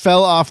literally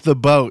fell off the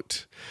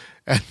boat.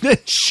 And then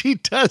she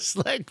does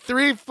like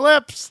 3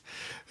 flips.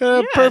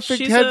 A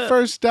perfect head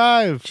first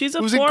dive. It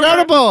was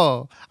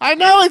incredible. I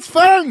know, it's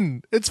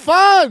fun. It's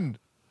fun.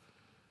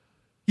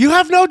 You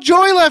have no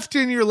joy left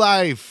in your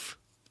life.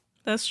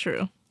 That's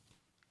true.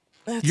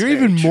 You're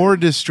even more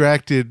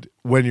distracted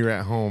when you're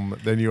at home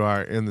than you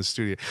are in the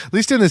studio. At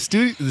least in the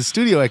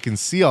studio, I can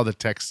see all the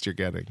texts you're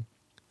getting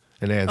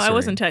and answering. I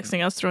wasn't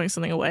texting. I was throwing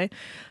something away.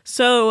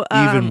 So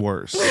even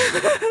worse.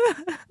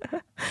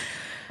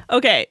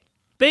 Okay.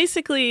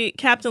 Basically,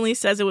 Captain Lee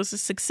says it was a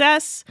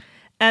success.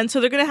 And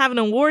so they're going to have an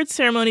awards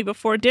ceremony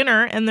before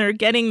dinner, and they're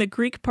getting the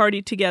Greek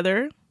party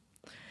together.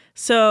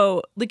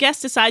 So the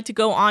guests decide to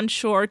go on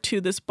shore to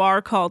this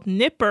bar called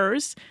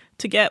Nippers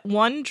to get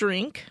one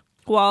drink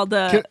while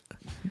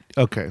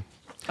Okay.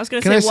 I was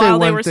going to say while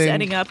they were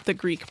setting up the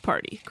Greek theme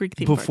party.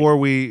 Before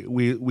we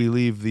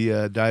leave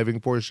the diving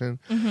portion.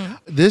 Mm-hmm.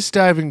 This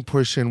diving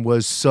portion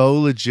was so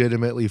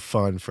legitimately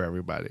fun for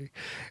everybody.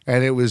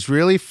 And it was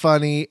really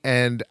funny,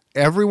 and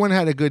everyone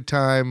had a good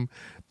time.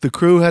 The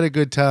crew had a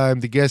good time.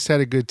 The guests had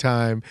a good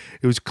time.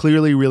 It was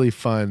clearly really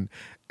fun.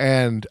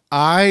 And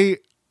I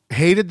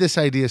hated this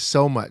idea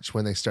so much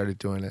when they started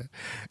doing it.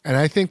 And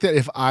I think that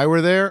if I were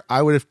there,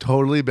 I would have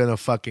totally been a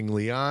fucking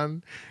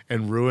Leon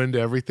and ruined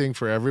everything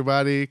for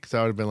everybody, because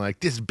I would have been like,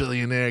 this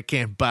billionaire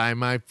can't buy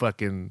my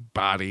fucking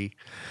body.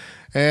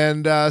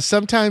 And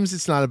sometimes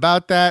it's not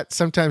about that.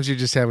 Sometimes you're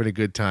just having a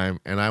good time.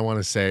 And I want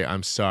to say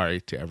I'm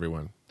sorry to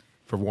everyone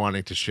for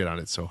wanting to shit on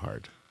it so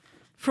hard.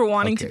 For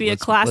wanting to be a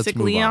classic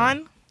Leon?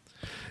 On.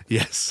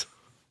 Yes.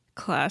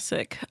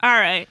 Classic. All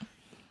right.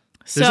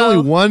 There's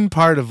only one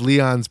part of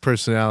Leon's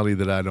personality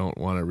that I don't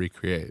want to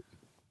recreate.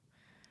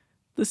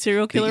 The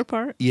serial killer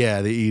part?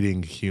 Yeah, the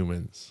eating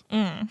humans.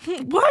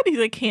 What? He's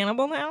a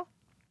cannibal now?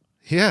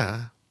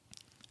 Yeah.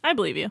 I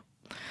believe you.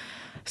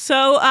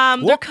 So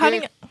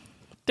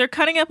they're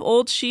cutting up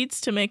old sheets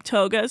to make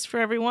togas for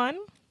everyone.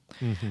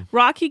 Mm-hmm.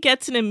 Rocky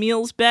gets in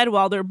Emil's bed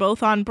while they're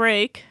both on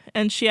break,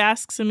 and she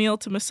asks Emil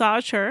to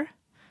massage her.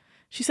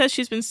 She says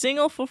she's been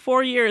single for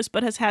 4 years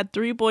but has had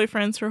 3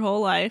 boyfriends her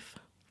whole life.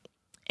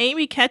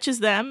 Amy catches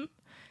them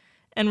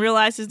and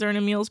realizes they're in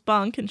Emil's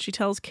bunk, and she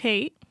tells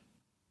Kate.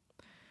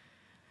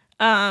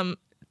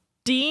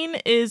 Dean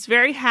is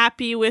very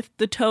happy with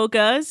the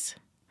togas,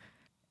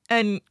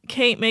 and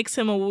Kate makes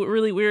him a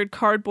really weird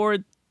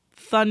cardboard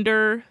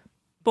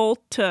thunderbolt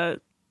to,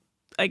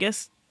 I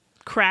guess,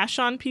 crash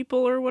on people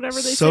or whatever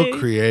they say. So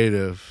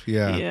creative,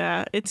 yeah.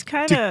 Yeah, it's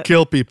kind to of...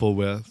 kill people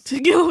with.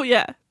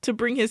 To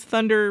bring his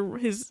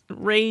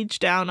rage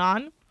down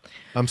on.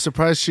 I'm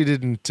surprised she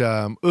didn't,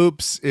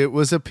 oops, it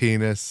was a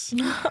penis.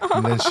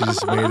 And then she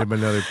just made him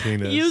another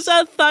penis. Use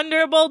a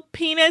thunderbolt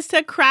penis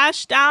to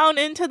crash down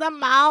into the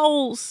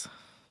mouse.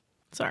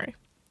 Sorry.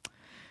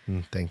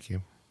 Thank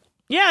you.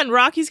 Yeah, and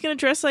Rocky's going to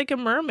dress like a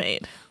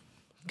mermaid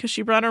because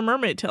she brought her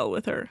mermaid tail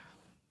with her,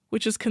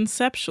 which is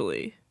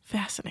conceptually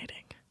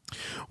fascinating.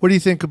 What do you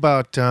think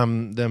about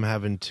them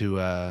having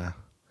to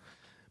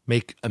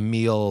make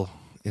Emil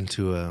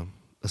into a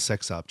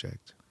sex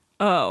object?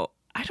 Oh,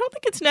 I don't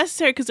think it's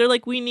necessary because they're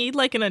like, we need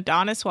like an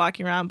Adonis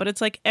walking around, but it's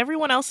like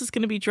everyone else is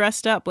going to be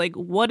dressed up. Like,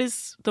 what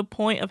is the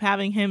point of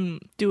having him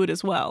do it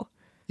as well?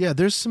 Yeah,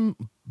 there's some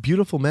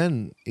beautiful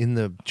men in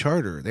the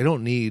charter. They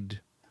don't need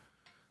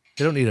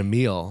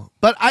Emil.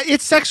 But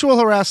it's sexual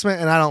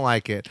harassment, and I don't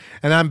like it.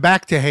 And I'm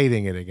back to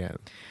hating it again.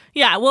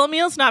 Yeah, well,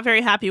 Emil's not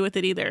very happy with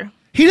it either.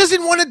 He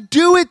doesn't want to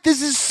do it.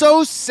 This is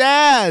so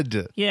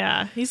sad.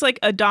 Yeah, he's like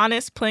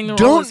Adonis playing the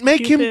role as Don't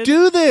make Cupid. him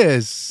do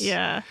this.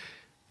 Yeah.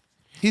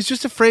 He's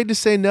just afraid to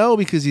say no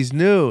because he's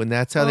new, and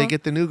that's how they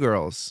get the new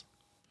girls.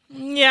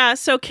 Yeah,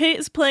 so Kate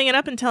is playing it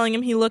up and telling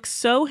him he looks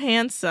so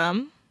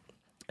handsome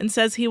and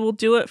says he will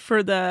do it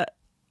for the...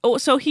 Oh,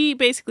 so he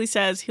basically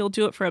says he'll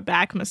do it for a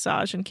back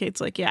massage, and Kate's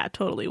like, yeah,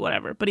 totally,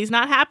 whatever. But he's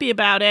not happy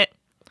about it.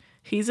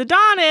 He's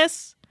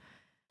Adonis.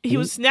 We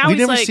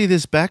never see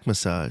this back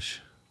massage.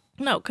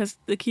 No, because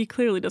he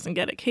clearly doesn't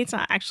get it. Kate's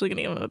not actually going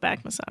to give him a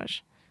back massage.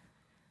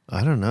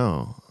 I don't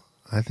know.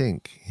 I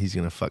think he's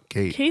going to fuck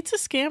Kate. Kate's a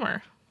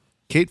scammer.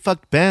 Kate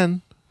fucked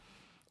Ben.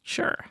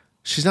 Sure.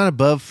 She's not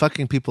above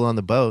fucking people on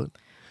the boat.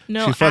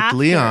 No, she fucked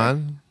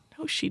Leon.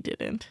 No, she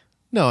didn't.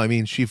 No, I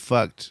mean, she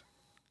fucked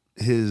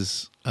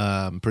his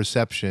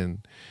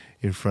perception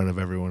in front of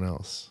everyone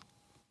else.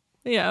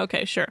 Yeah,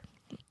 okay, sure.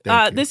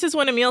 Thank you. This is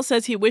when Emil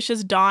says he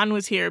wishes Dawn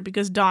was here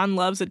because Dawn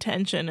loves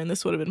attention and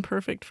this would have been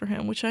perfect for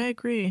him, which I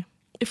agree.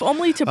 If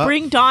only to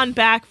bring Dawn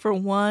back for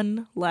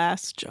one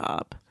last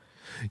job.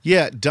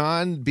 Yeah,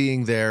 Dawn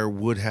being there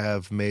would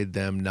have made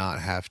them not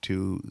have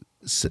to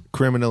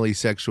criminally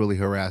sexually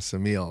harass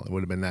Emil. It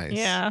would have been nice.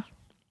 Yeah.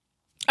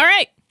 All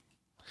right.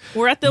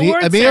 We're at the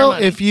award Emil,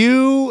 ceremony.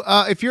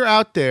 if you're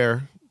out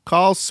there,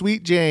 call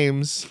Sweet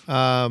James.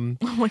 Oh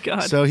my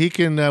God! So he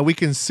can we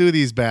can sue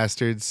these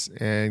bastards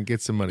and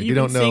get some money. You've you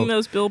don't been know seeing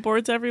those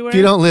billboards everywhere. If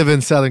you don't live in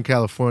Southern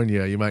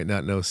California, you might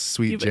not know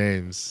Sweet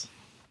James.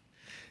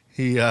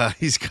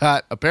 He's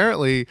got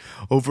apparently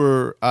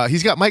over.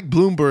 He's got Mike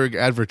Bloomberg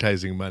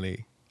advertising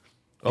money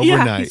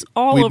overnight. Yeah, he's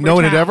all over no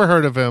one had town. ever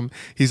heard of him.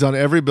 He's on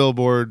every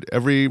billboard,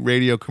 every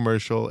radio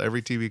commercial,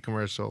 every TV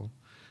commercial.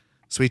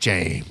 Sweet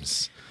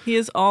James. He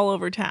is all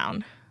over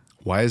town.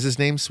 Why is his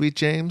name Sweet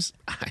James?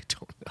 I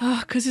don't know.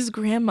 Because his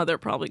grandmother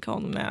probably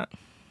called him that.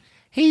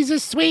 He's a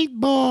sweet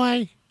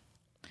boy.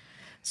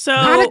 So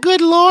not a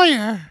good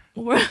lawyer.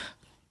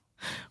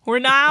 We're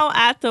now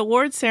at the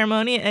award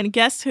ceremony, and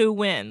guess who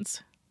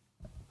wins?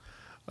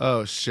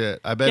 Oh, shit.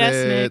 I bet Guess,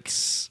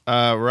 it's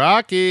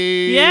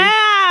Rocky.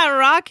 Yeah,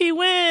 Rocky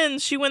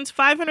wins. She wins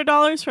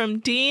 $500 from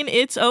Dean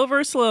It's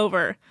Over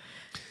Slover.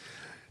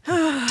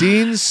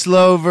 Dean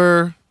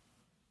Slover.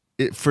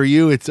 For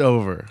you, it's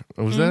over.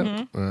 What was that?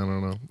 I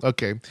don't know.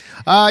 Okay.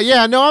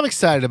 Yeah, no, I'm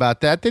excited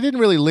about that. They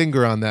didn't really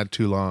linger on that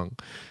too long.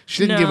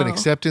 She didn't give an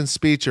acceptance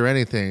speech or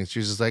anything. She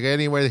was just like,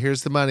 anyway,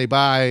 here's the money.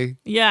 Bye.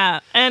 Yeah.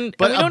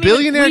 But a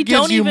billionaire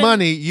gives you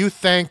money, you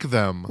thank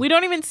them. We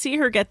don't even see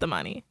her get the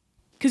money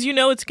because you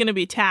know it's going to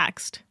be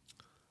taxed.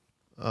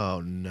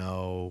 Oh,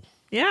 no.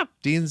 Yeah.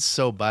 Dean's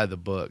so by the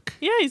book.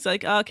 Yeah, he's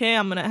like, okay,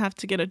 I'm going to have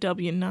to get a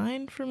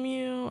W-9 from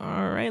you.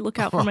 All right, look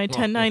out for my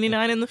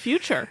 1099 in the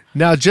future.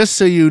 Now, just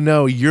so you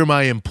know, you're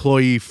my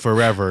employee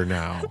forever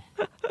now.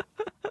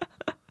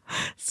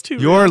 It's too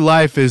Your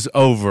life is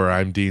over.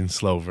 I'm Dean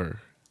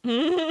Slover.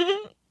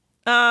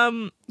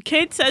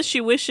 Kate says she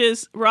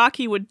wishes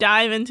Rocky would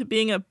dive into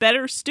being a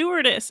better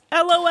stewardess.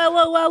 LOL.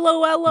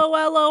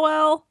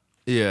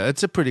 Yeah,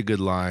 it's a pretty good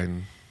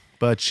line.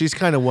 But she's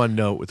kind of one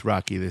note with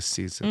Rocky this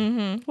season.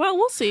 Mm-hmm. Well,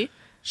 we'll see.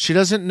 She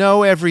doesn't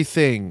know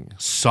everything.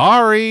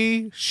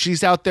 Sorry.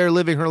 She's out there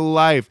living her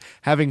life,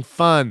 having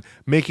fun,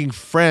 making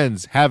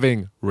friends,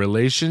 having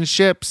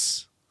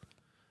relationships.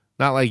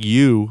 Not like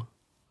you.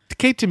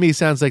 Kate to me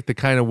sounds like the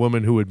kind of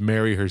woman who would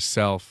marry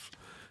herself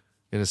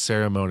in a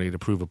ceremony to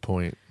prove a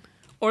point.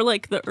 Or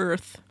like the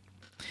Earth.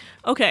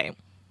 Okay.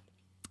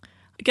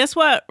 Guess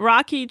what?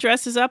 Rocky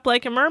dresses up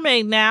like a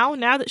mermaid now.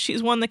 Now that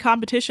she's won the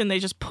competition, they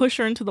just push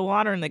her into the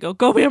water and they go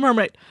be a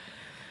mermaid.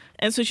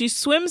 And so she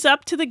swims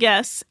up to the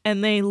guests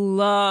and they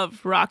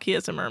love Rocky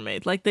as a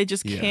mermaid. Like they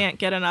just can't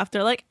get enough.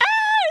 They're like,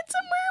 it's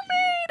a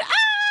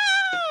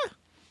mermaid.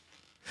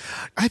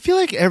 I feel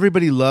like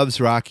everybody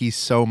loves Rocky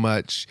so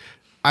much.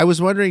 I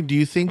was wondering, do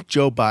you think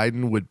Joe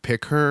Biden would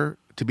pick her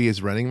to be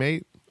his running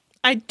mate?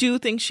 I do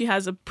think she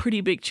has a pretty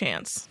big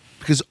chance.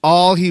 Because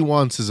all he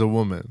wants is a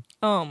woman.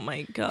 Oh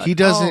my God. He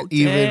doesn't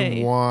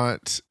even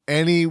want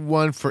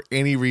anyone for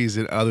any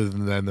reason other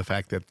than the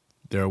fact that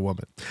they're a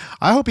woman.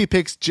 I hope he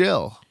picks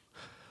Jill.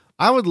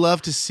 I would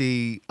love to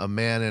see a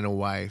man and a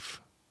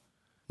wife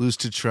lose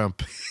to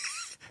Trump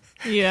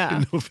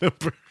in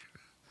November.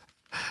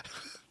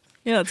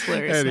 Yeah, that's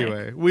hilarious.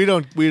 Anyway, Nick.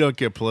 we don't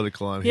get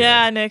political on here.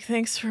 Yeah, Nick,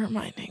 thanks for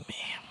reminding me.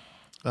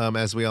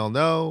 As we all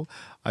know,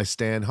 I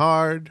stand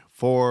hard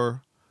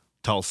for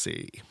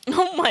Tulsi.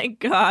 Oh my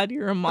God,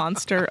 you're a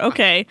monster.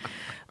 Okay.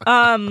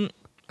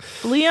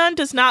 Leon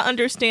does not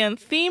understand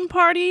theme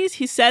parties.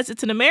 He says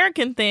it's an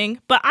American thing,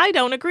 but I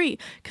don't agree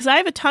because I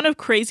have a ton of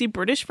crazy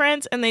British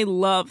friends and they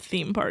love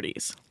theme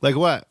parties. Like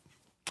what?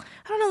 I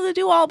don't know. They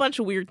do all a bunch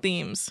of weird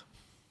themes.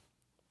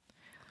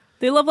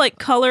 They love like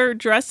color,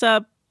 dress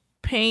up,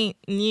 paint,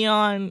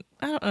 neon.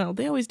 I don't know.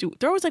 They always do.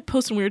 They're always like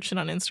posting weird shit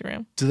on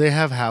Instagram. Do they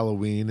have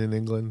Halloween in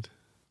England?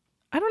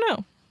 I don't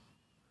know.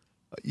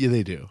 Yeah,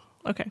 they do.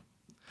 Okay.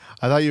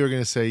 I thought you were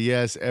going to say,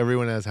 yes,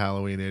 everyone has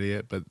Halloween,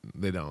 idiot, but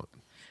they don't.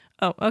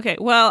 Oh, okay.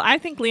 Well, I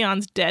think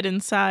Leon's dead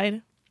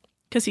inside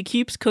because he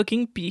keeps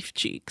cooking beef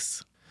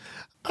cheeks.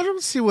 I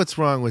don't see what's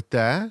wrong with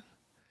that.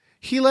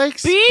 He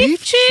likes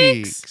beef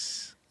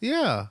cheeks.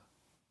 Yeah.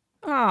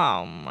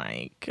 Oh,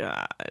 my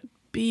God.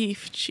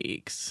 Beef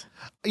cheeks.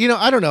 You know,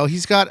 I don't know.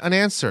 He's got an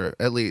answer,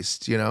 at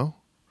least, you know?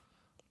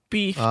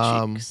 Beef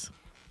cheeks.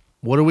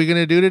 What are we going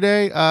to do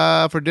today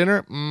for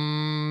dinner?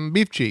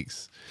 Beef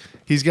cheeks.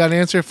 He's got an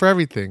answer for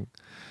everything.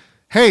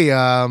 Hey,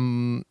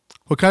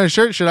 what kind of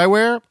shirt should I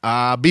wear?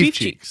 Beef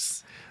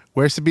cheeks.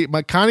 Where's the beef?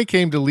 Connie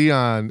came to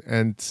Leon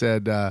and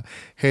said,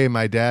 hey,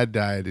 my dad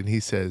died. And he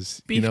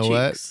says, beef you know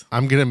cheeks. what?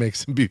 I'm going to make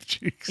some beef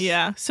cheeks.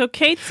 Yeah. So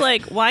Kate's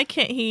like, why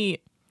can't he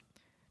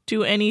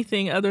do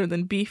anything other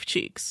than beef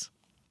cheeks?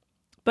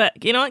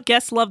 But you know what?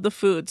 Guests love the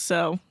food.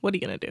 So what are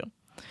you going to do?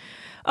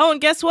 Oh,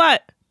 and guess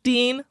what?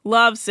 Dean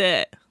loves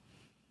it.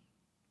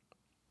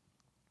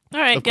 All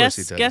right.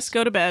 Guests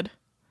go to bed.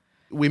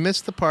 We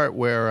missed the part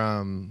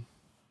where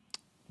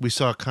we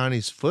saw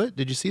Connie's foot.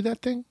 Did you see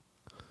that thing?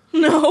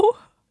 No.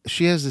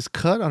 She has this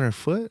cut on her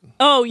foot.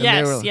 Oh,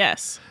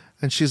 yes.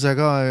 And she's like,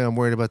 oh, I'm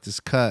worried about this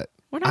cut.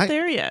 We're not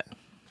there yet.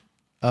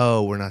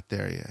 Oh, we're not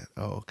there yet.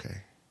 Oh, okay.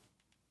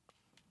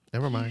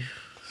 Never mind.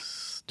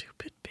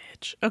 Stupid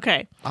bitch.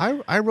 Okay.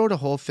 I wrote a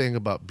whole thing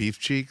about beef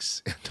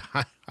cheeks,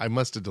 and I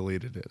must have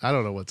deleted it. I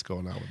don't know what's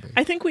going on with me.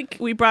 I think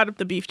we brought up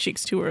the beef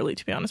cheeks too early,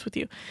 to be honest with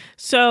you.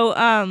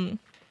 So,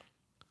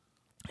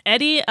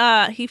 Eddie,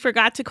 he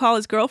forgot to call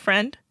his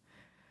girlfriend,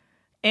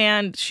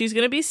 and she's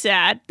going to be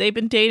sad. They've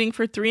been dating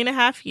for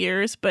 3.5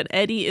 years, but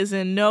Eddie is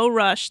in no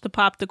rush to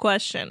pop the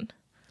question.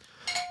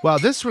 Wow,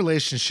 this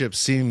relationship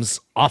seems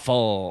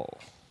awful.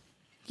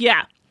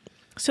 Yeah.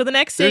 So the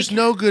next day... There's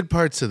no good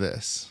parts of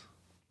this.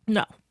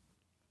 No.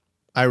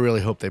 I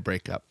really hope they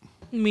break up.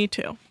 Me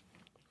too.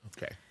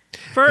 Okay.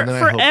 For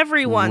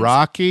everyone's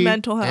Rocky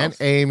mental health. and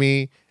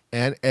Amy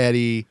and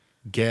Eddie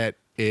get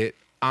it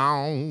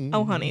on.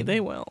 Oh, honey, they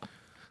will.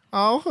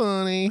 Oh,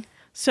 honey.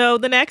 So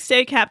the next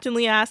day, Captain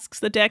Lee asks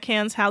the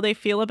deckhands how they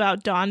feel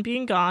about Dawn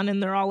being gone,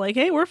 and they're all like,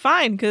 hey, we're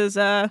fine, because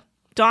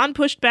Dawn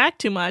pushed back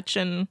too much,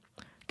 and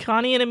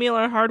Connie and Emil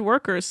are hard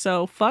workers,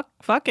 so fuck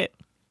it.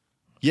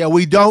 Yeah,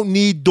 we don't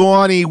need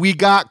Donnie. We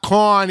got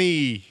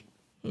Connie.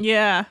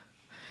 Yeah.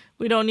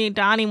 We don't need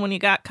Donnie when you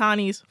got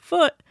Connie's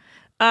foot.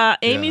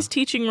 Amy's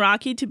teaching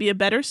Rocky to be a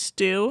better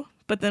stew,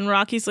 but then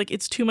Rocky's like,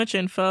 it's too much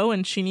info,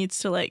 and she needs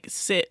to like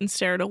sit and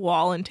stare at a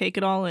wall and take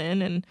it all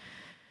in, and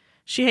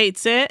she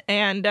hates it.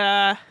 And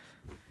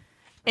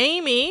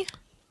Amy,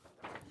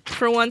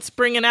 for once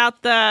bringing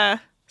out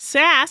the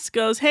sass,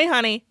 goes, hey,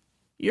 honey,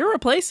 you're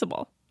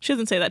replaceable. She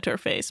doesn't say that to her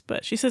face,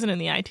 but she says it in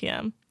the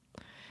ITM.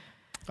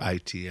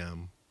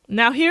 ITM.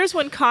 Now here's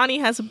when Connie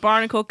has a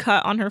barnacle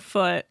cut on her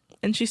foot,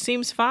 and she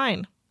seems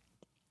fine.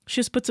 She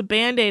just puts a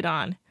Band-Aid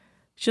on.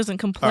 She doesn't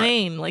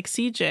complain like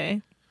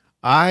CJ.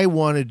 I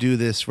want to do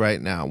this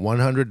right now.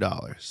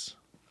 $100.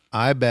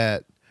 I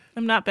bet.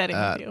 I'm not betting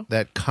with you.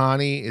 That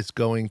Connie is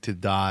going to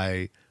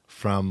die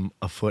from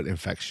a foot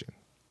infection.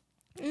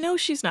 No,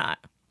 she's not.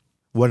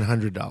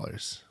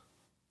 $100.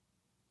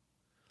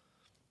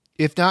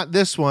 If not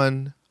this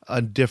one,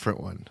 a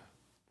different one.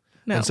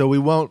 No. And so we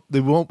won't be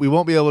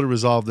able to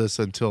resolve this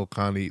until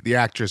Connie, the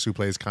actress who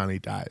plays Connie,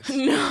 dies.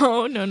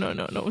 No.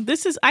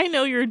 I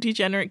know you're a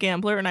degenerate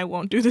gambler, and I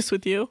won't do this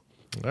with you.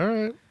 All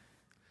right.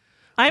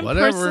 I'm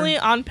Whatever. personally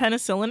on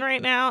penicillin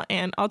right now,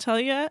 and I'll tell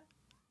you,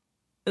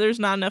 there's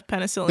not enough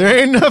penicillin. There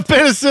ain't enough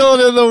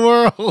penicillin in the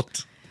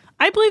world.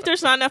 I believe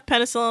there's not enough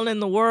penicillin in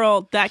the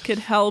world that could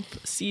help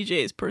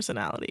CJ's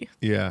personality.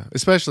 Yeah,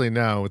 especially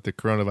now with the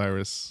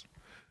coronavirus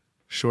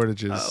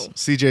shortages. Oh.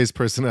 CJ's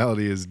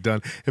personality is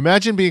done.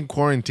 Imagine being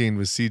quarantined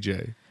with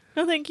CJ.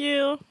 No, thank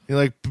you. You're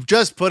like,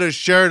 just put a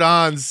shirt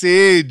on,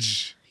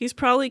 Siege. He's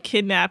probably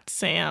kidnapped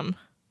Sam.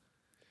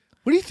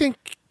 What do you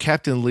think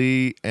Captain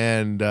Lee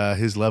and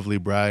his lovely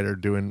bride are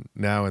doing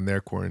now in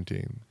their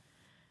quarantine?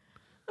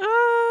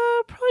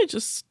 Probably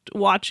just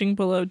watching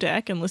Below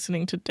Deck and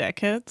listening to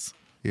Deckheads.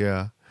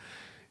 Yeah.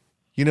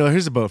 You know,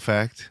 here's a boat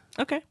fact.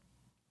 Okay.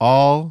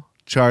 All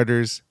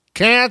charters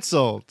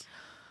canceled.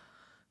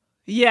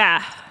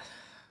 Yeah.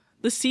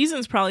 The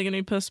season's probably going to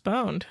be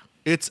postponed.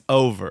 It's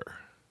over.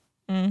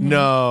 Mm-hmm.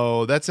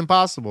 No, that's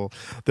impossible.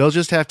 They'll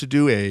just have to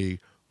do a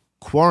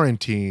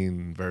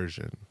quarantine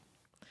version.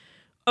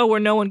 Oh, where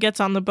no one gets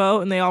on the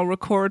boat and they all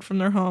record from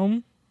their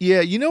home?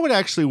 Yeah, you know what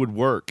actually would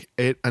work?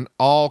 An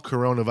all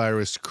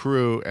coronavirus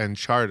crew and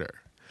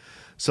charter.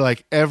 So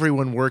like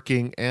everyone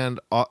working and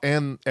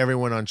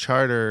everyone on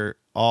charter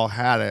all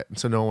had it,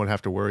 so no one would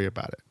have to worry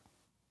about it.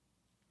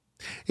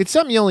 It's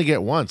something you only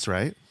get once,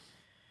 right?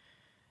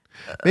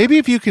 Maybe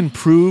if you can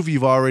prove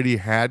you've already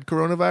had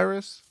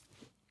coronavirus,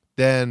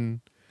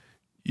 then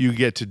you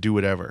get to do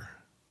whatever.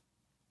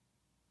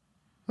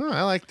 Oh,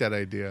 I like that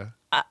idea.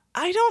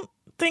 I don't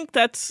think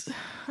that's,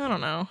 I don't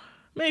know.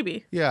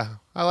 Maybe. Yeah,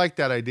 I like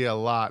that idea a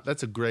lot.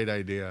 That's a great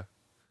idea.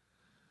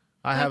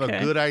 I have a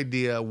good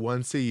idea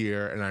once a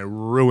year, and I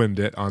ruined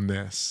it on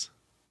this.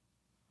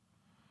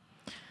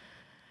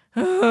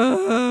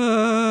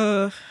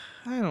 I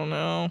don't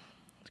know.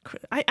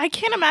 I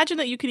can't imagine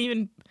that you could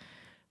even,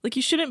 like,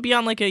 you shouldn't be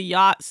on, like, a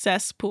yacht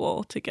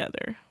cesspool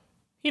together.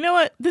 You know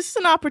what? This is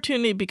an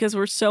opportunity, because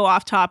we're so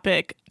off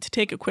topic, to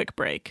take a quick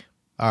break.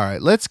 All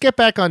right, let's get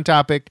back on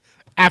topic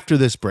after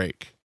this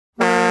break.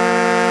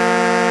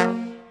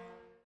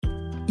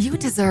 You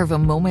deserve a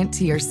moment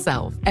to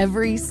yourself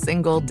every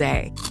single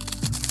day.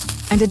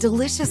 And a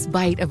delicious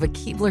bite of a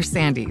Keebler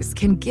Sandies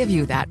can give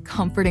you that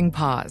comforting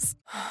pause.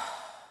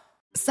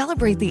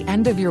 Celebrate the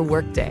end of your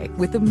workday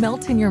with the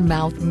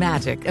melt-in-your-mouth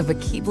magic of a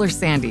Keebler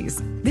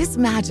Sandies. This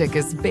magic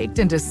is baked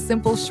into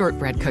simple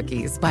shortbread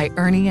cookies by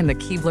Ernie and the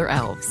Keebler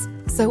Elves.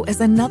 So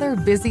as another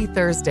busy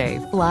Thursday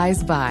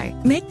flies by,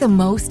 make the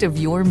most of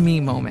your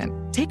me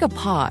moment. Take a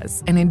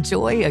pause and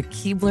enjoy a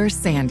Keebler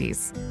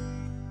Sandies.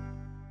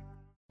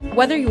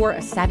 Whether you're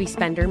a savvy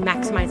spender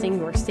maximizing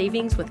your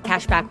savings with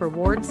cashback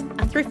rewards,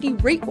 a thrifty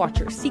rate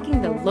watcher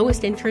seeking the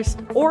lowest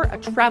interest, or a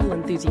travel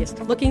enthusiast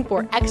looking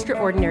for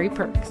extraordinary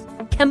perks,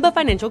 Kemba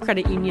Financial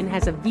Credit Union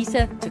has a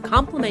visa to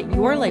complement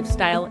your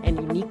lifestyle and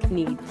unique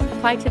needs.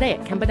 Apply today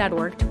at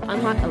Kemba.org to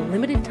unlock a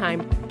limited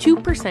time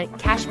 2%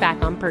 cash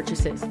back on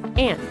purchases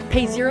and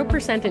pay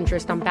 0%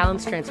 interest on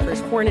balance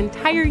transfers for an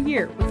entire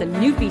year with a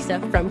new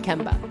visa from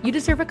Kemba. You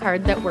deserve a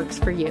card that works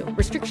for you.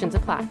 Restrictions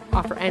apply.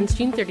 Offer ends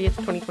June 30th,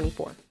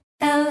 2024.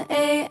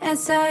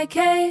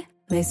 LASIK,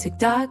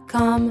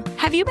 LASIK.com.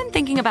 Have you been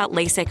thinking about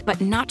LASIK but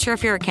not sure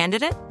if you're a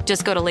candidate?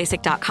 Just go to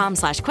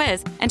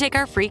LASIK.com/quiz and take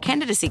our free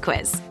candidacy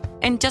quiz.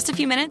 In just a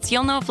few minutes,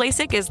 you'll know if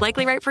LASIK is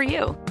likely right for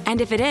you. And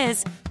if it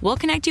is, we'll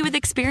connect you with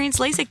experienced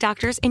LASIK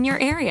doctors in your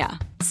area.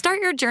 Start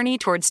your journey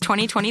towards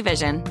 20/20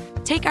 vision.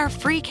 Take our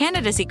free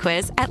candidacy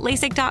quiz at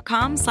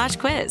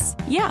LASIK.com/quiz.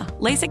 Yeah,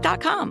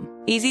 LASIK.com.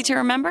 Easy to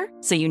remember,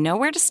 so you know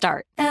where to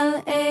start.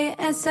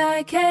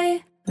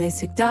 LASIK,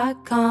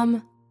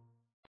 LASIK.com.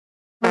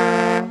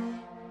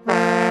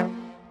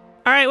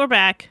 All right, we're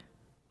back.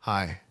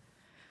 Hi.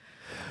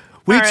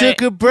 We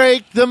took a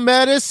break, the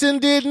medicine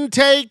didn't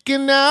take,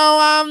 and now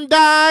I'm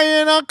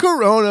dying on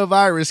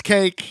coronavirus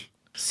cake.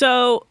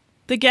 So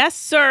the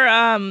guests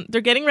are,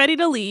 they're getting ready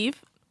to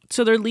leave.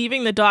 So they're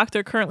leaving the dock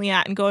they're currently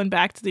at and going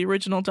back to the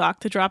original dock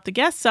to drop the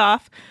guests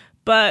off.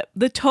 But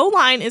the tow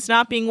line is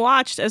not being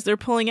watched as they're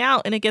pulling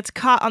out, and it gets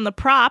caught on the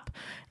prop.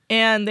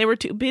 And they were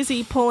too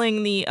busy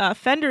pulling the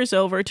fenders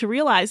over to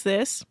realize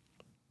this.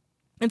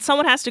 And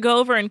someone has to go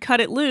over and cut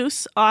it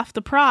loose off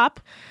the prop.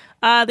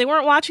 They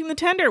weren't watching the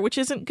tender, which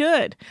isn't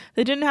good.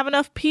 They didn't have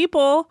enough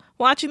people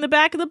watching the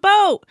back of the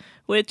boat,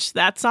 which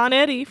that's on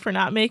Eddie for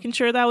not making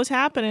sure that was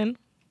happening.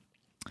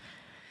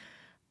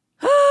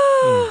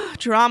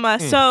 Drama.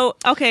 So,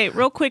 okay,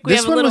 real quick.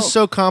 This one was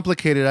so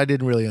complicated, I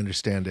didn't really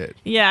understand it.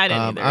 Yeah, I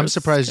didn't either. I'm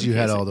surprised you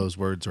had all those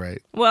words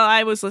right. Well,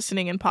 I was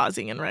listening and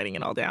pausing and writing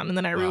it all down, and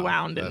then I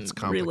rewound and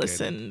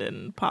re-listened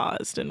and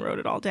paused and wrote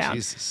it all down.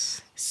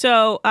 Jesus.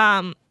 So,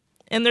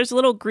 and there's a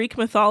little Greek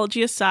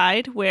mythology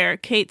aside where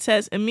Kate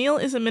says, Emil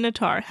is a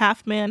minotaur,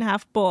 half man,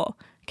 half bull.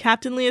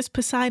 Captain Lee is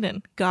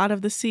Poseidon, god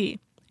of the sea.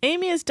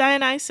 Amy is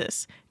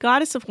Dionysus,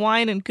 goddess of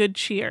wine and good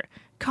cheer.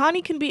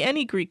 Connie can be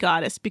any Greek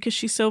goddess because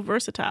she's so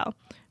versatile.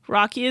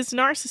 Rocky is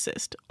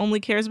narcissist, only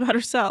cares about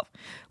herself.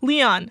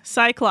 Leon,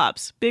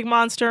 Cyclops, big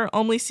monster,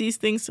 only sees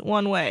things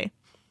one way.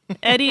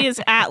 Eddie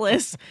is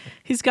Atlas.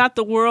 He's got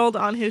the world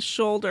on his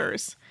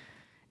shoulders.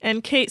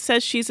 And Kate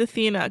says she's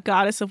Athena,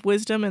 goddess of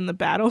wisdom and the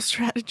battle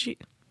strategy.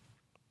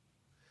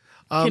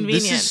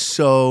 Convenient. This is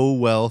so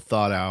well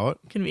thought out.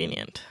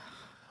 Convenient.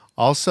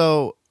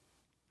 Also,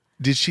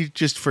 did she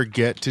just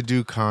forget to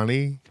do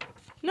Connie?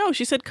 No,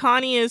 she said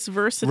Connie is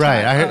versatile.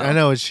 Right, I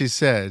know what she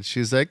said.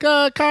 She's like,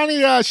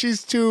 Connie,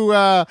 she's too,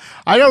 I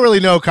don't really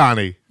know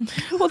Connie.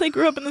 Well, they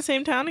grew up in the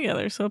same town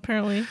together, so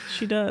apparently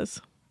she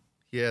does.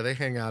 Yeah, they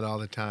hang out all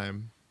the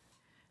time.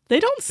 They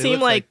don't seem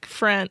like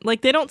friends.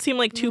 Like, they don't seem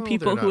like two No,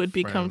 people they're who not would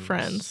become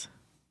friends. friends.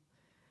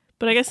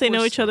 But I guess they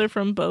know each other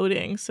from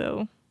boating,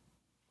 so.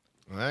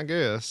 I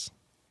guess.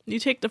 You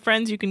take the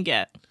friends you can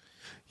get.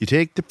 You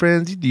take the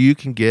friends you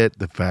can get,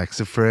 the facts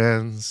of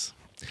friends.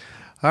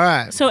 All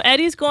right. So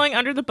Eddie's going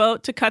under the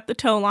boat to cut the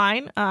tow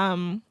line.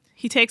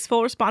 He takes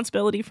full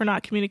responsibility for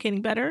not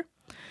communicating better.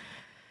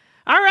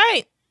 All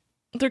right.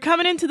 They're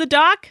coming into the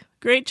dock.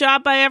 Great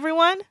job by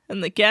everyone.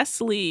 And the guests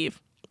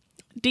leave.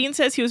 Dean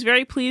says he was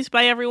very pleased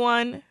by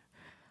everyone.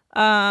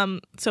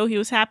 So he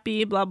was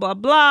happy, blah, blah,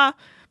 blah.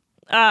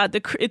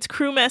 It's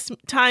crew mess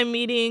time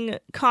meeting.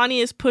 Connie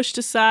is pushed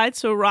aside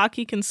so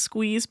Rocky can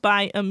squeeze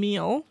by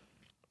Emil.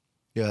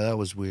 Yeah, that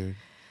was weird.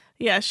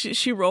 Yeah,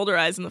 she rolled her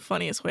eyes in the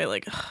funniest way,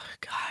 like, oh,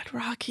 God,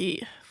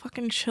 Rocky,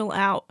 fucking chill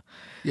out.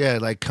 Yeah,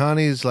 like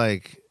Connie's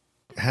like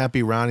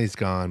happy Ronnie's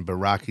gone, but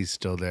Rocky's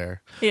still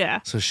there. Yeah.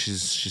 So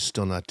she's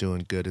still not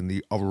doing good in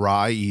the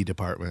RIE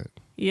department.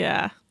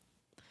 Yeah.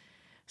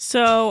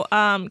 So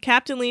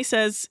Captain Lee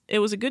says it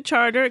was a good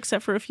charter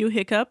except for a few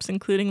hiccups,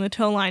 including the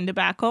tow line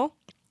debacle.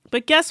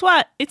 But guess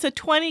what? It's a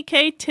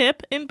 $20K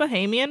tip in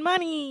Bahamian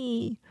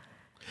money.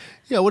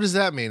 Yeah, what does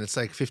that mean? It's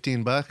like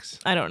 $15?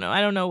 I don't know.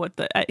 I don't know what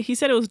he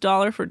said it was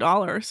dollar for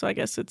dollar, so I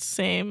guess it's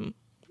same.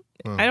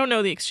 I don't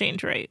know the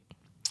exchange rate.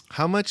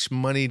 How much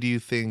money do you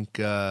think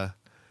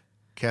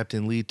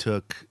Captain Lee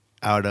took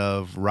out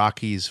of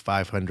Rocky's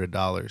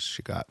 $500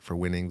 she got for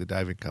winning the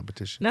diving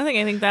competition? Nothing.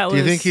 I think that was. Do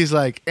you think he's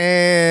like,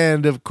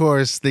 and of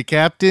course the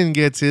captain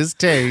gets his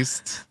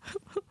taste?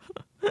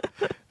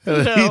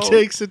 No. He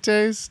takes a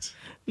taste?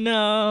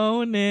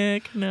 No,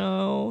 Nick,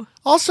 no.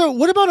 Also,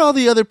 what about all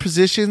the other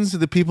positions of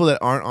the people that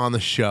aren't on the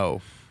show?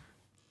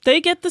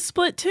 They get the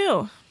split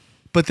too.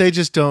 But they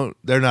just don't,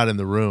 they're not in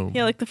the room.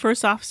 Yeah, like the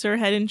first officer,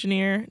 head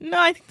engineer. No,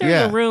 I think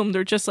they're in the room.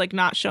 They're just like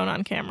not shown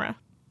on camera.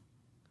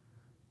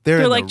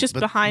 They're like just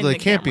behind the camera.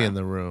 They can't be in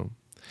the room.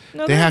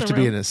 No, they have in to the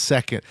be room. in a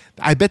second.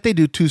 I bet they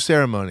do 2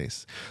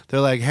 ceremonies.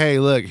 They're like, hey,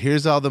 look,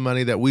 here's all the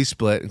money that we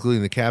split,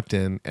 including the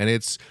captain, and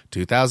it's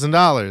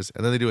 $2,000.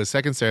 And then they do a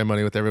second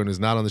ceremony with everyone who's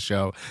not on the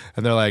show.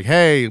 And they're like,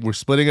 hey, we're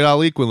splitting it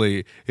all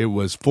equally. It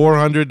was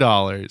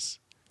 $400.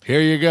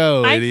 Here you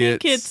go,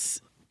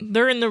 idiots. I think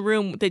they're in the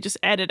room. They just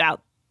edit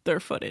out their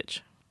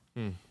footage.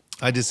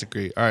 I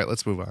disagree. All right,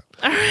 let's move on.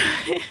 All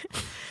right.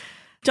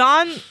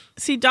 Don's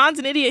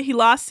an idiot. He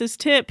lost his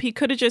tip. He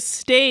could have just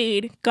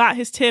stayed, got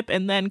his tip,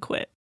 and then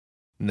quit.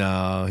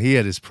 No, he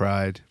had his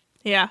pride.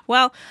 Yeah.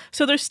 Well,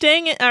 so they're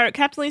staying in, or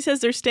Captain Lee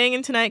says they're staying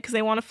in tonight because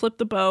they want to flip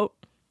the boat.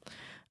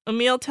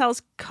 Emil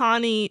tells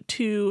Connie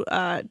to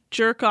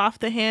jerk off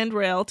the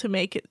handrail to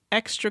make it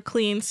extra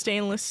clean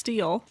stainless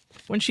steel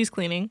when she's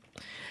cleaning.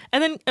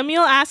 And then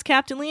Emil asks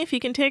Captain Lee if he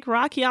can take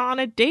Rocky on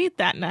a date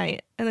that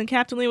night. And then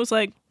Captain Lee was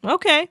like,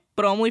 okay,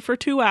 but only for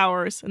 2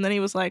 hours. And then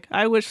he was like,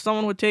 I wish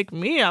someone would take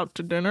me out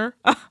to dinner.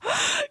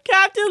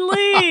 Captain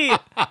Lee!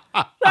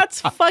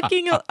 That's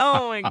fucking,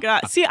 oh my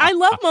God. See, I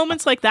love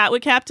moments like that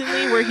with Captain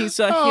Lee where he's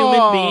a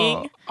human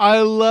being. I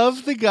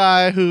love the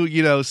guy who,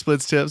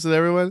 splits tips with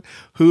everyone,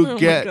 who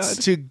gets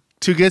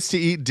to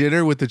eat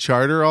dinner with the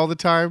charter all the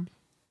time.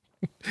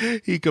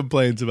 He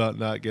complains about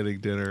not getting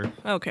dinner.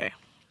 Okay.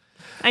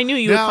 I knew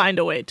you would find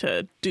a way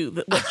to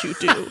do what you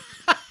do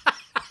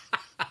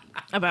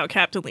about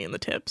Captain Lee and the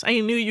tips. I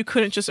knew you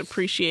couldn't just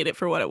appreciate it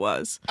for what it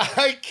was.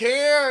 I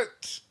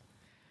can't.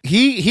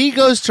 He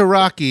goes to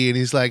Rocky and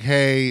he's like,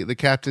 hey, the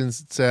captain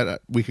said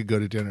we could go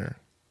to dinner.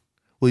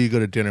 Will you go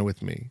to dinner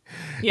with me?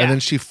 Yeah. And then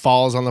she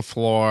falls on the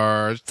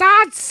floor.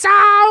 That's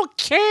so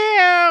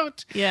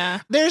cute.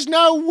 Yeah. There's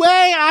no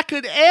way I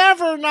could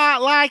ever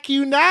not like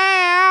you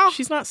now.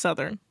 She's not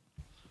Southern.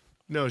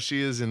 No,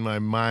 she is in my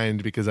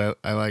mind because I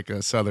like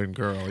a Southern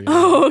girl.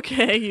 Oh,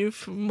 okay.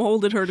 You've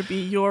molded her to be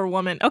your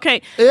woman.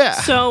 Okay. Yeah.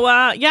 So,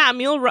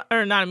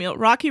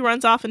 Rocky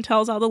runs off and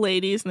tells all the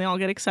ladies, and they all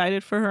get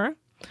excited for her.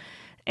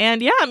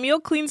 And yeah, Emil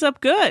cleans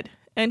up good.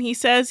 And he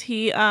says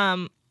he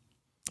doesn't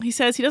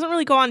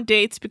really go on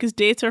dates because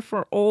dates are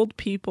for old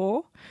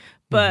people,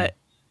 but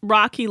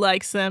Rocky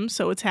likes them,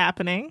 so it's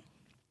happening.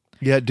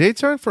 Yeah,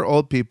 dates aren't for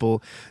old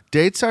people.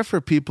 Dates are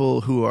for people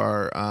who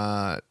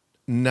are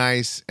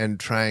nice and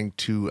trying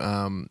to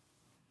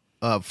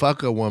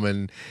fuck a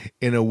woman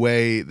in a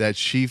way that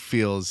she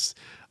feels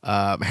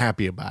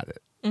happy about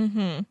it.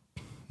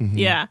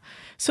 Yeah.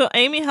 So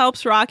Amy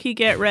helps Rocky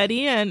get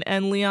ready,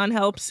 and Leon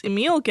helps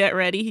Emil get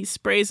ready. He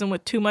sprays him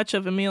with too much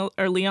of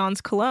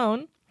Leon's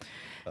cologne.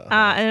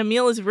 And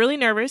Emil is really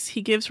nervous.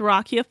 He gives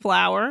Rocky a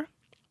flower.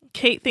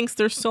 Kate thinks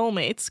they're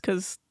soulmates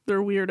because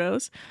they're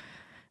weirdos.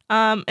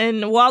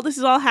 And while this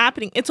is all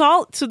happening,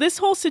 so this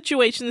whole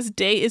situation, this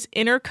day is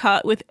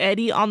intercut with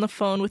Eddie on the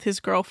phone with his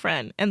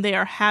girlfriend, and they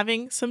are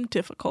having some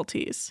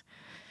difficulties.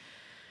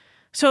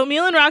 So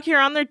Emil and Rocky are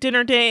on their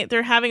dinner date.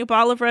 They're having a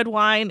bottle of red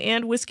wine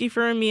and whiskey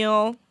for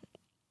Emil.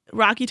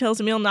 Rocky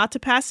tells Emil not to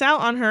pass out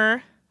on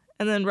her.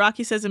 And then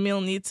Rocky says Emil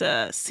needs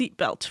a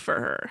seatbelt for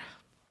her.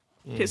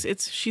 Because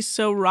she's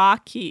so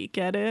rocky.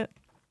 Get it?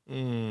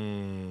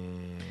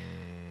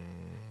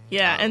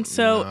 Yeah, and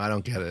so... No, I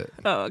don't get it.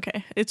 Oh,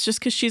 okay. It's just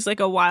because she's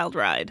like a wild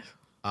ride.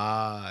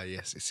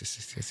 Yes.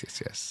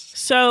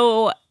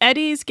 So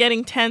Eddie's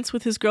getting tense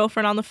with his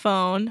girlfriend on the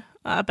phone,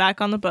 back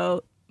on the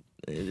boat.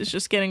 It's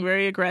just getting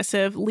very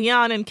aggressive.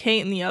 Leon and Kate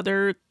and the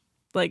other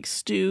like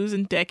stews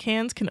and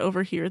deckhands can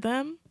overhear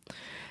them.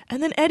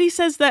 And then Eddie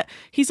says that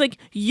he's like,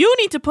 you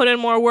need to put in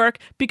more work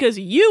because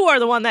you are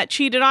the one that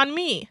cheated on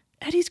me.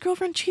 Eddie's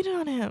girlfriend cheated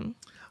on him.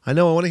 I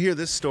know. I want to hear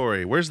this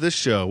story. Where's this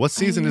show? What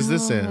season is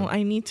this in?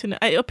 I need to know.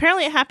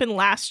 Apparently it happened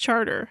last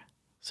charter.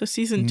 So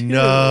season 2.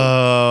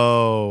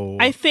 No.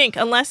 I think,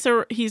 unless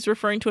he's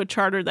referring to a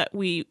charter that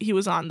he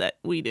was on that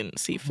we didn't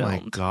see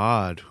filmed. My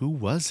God. Who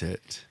was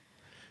it?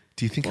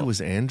 Do you think it was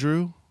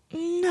Andrew?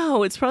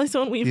 No, it's probably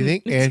someone we've... Do you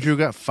think Andrew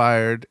got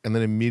fired and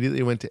then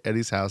immediately went to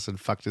Eddie's house and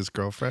fucked his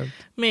girlfriend?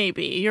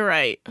 Maybe. You're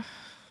right.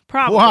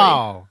 Probably.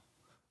 Wow.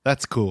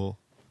 That's cool.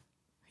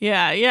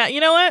 Yeah. You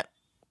know what?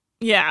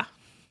 Yeah.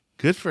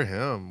 Good for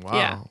him.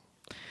 Wow.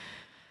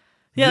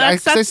 Yeah,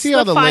 that's I see how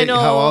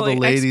all the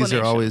ladies are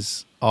explanation.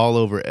 always all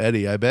over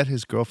Eddie. I bet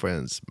his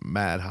girlfriend's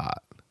mad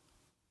hot.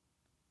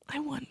 I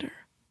wonder.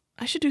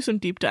 I should do some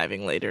deep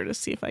diving later to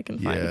see if I can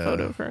find a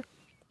photo of her.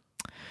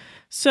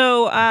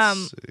 So,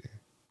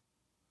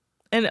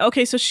 and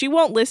okay, so she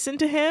won't listen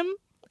to him.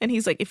 And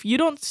he's like, if you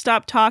don't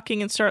stop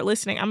talking and start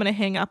listening, I'm going to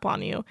hang up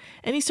on you.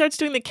 And he starts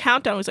doing the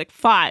countdown. He's like,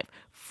 5,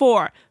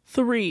 4,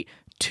 3,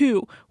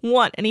 2,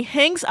 1. And he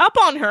hangs up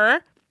on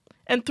her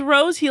and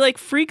he like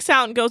freaks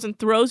out and goes and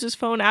throws his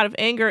phone out of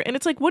anger. And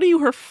it's like, what are you,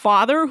 her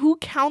father? Who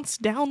counts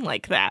down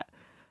like that?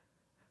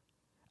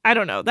 I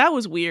don't know. That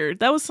was weird.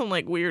 That was some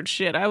like weird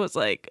shit. I was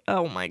like,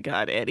 oh my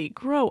God, Eddie,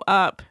 grow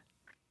up.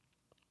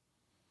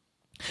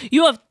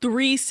 You have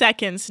 3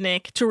 seconds,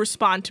 Nick, to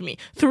respond to me.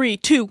 3,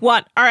 2,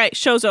 1. All right,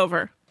 show's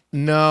over.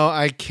 No,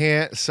 I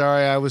can't.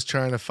 Sorry, I was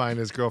trying to find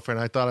his girlfriend.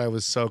 I thought I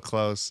was so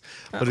close.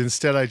 But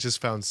instead, I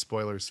just found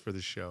spoilers for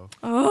the show.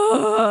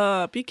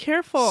 Oh, be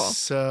careful.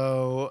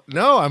 So,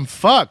 no, I'm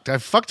fucked. I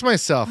fucked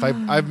myself.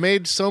 I've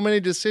made so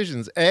many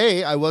decisions.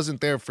 A, I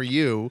wasn't there for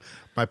you,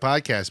 my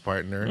podcast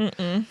partner.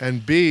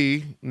 And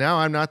B, now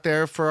I'm not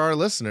there for our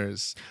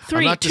listeners. 3,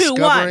 I'm not 2,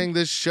 discovering 1.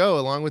 this show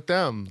along with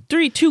them.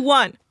 3, 2,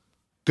 1.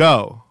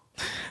 Go.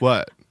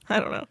 What? I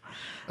don't know.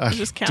 I'm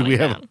just counting do we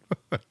have down.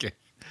 Okay.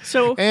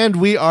 So, and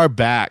we are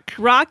back.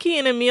 Rocky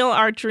and Emil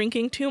are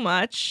drinking too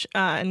much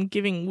and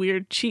giving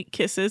weird cheek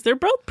kisses. They're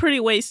both pretty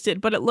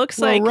wasted, but it looks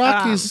like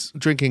Rocky's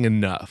drinking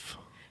enough.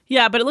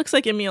 Yeah, but it looks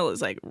like Emil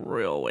is like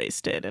real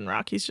wasted and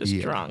Rocky's just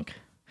drunk.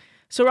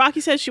 So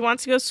Rocky says she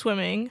wants to go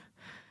swimming.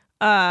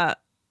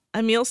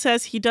 Emil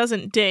says he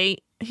doesn't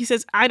date. He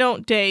says, I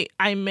don't date,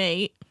 I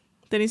mate.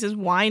 Then he says,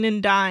 wine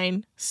and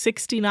dine,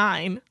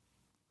 69.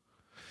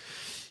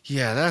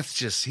 Yeah, that's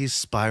just, he's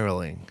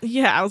spiraling.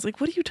 Yeah, I was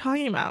like, what are you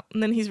talking about?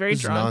 And then he's very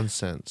This drunk. is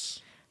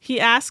nonsense. He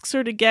asks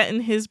her to get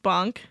in his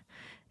bunk,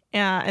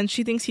 and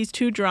she thinks he's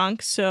too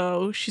drunk,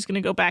 so she's going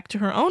to go back to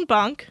her own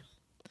bunk.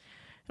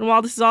 And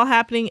while this is all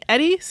happening,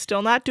 Eddie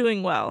still not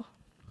doing well.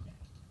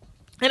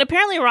 And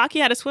apparently Rocky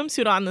had a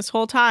swimsuit on this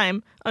whole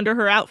time under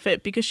her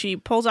outfit because she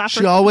pulls off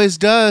her... She always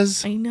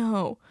does. I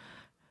know.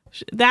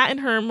 That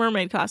and her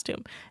mermaid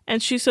costume.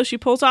 And she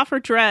pulls off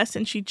her dress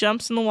and she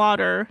jumps in the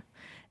water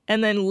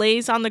and then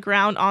lays on the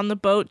ground on the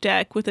boat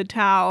deck with a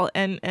towel,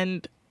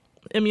 and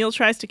Emil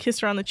tries to kiss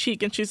her on the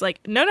cheek and she's like,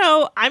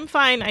 no, I'm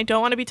fine. I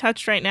don't want to be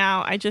touched right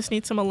now. I just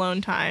need some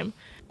alone time.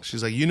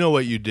 She's like, you know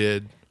what you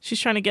did. She's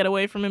trying to get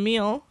away from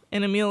Emil,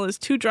 and Emil is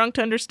too drunk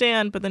to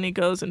understand, but then he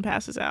goes and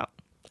passes out.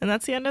 And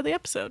that's the end of the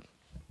episode.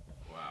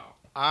 Wow.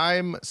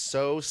 I'm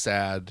so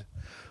sad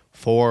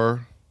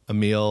for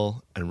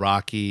Emil and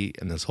Rocky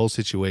and this whole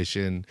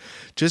situation,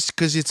 just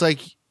because it's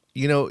like,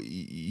 you know,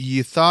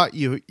 you thought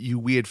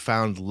we had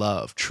found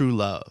love, true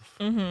love,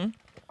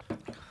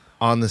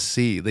 on the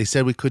sea. They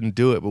said we couldn't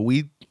do it, but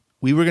we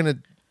were going to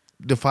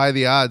defy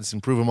the odds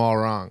and prove them all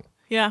wrong.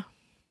 Yeah.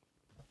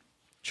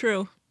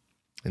 True.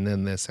 And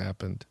then this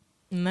happened.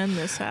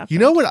 You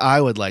know what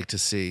I would like to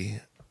see?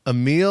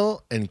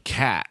 Emil and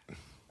Kat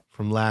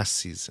from last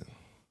season.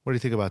 What do you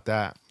think about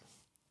that?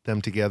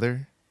 Them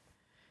together?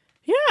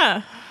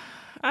 Yeah.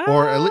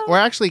 Or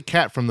actually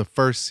Kat from the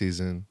first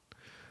season,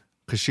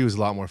 because she was a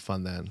lot more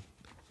fun then.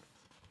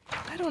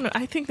 I don't know.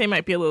 I think they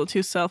might be a little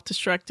too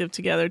self-destructive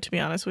together, to be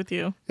honest with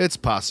you. It's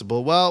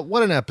possible. Well,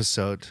 what an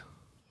episode.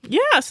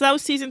 Yeah, so that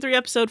was season 3,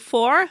 episode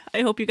 4.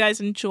 I hope you guys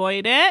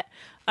enjoyed it.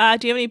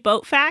 Do you have any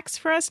boat facts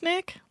for us,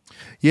 Nick?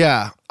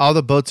 Yeah, all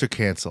the boats are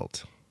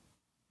canceled.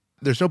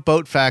 There's no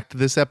boat fact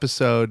this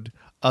episode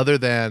other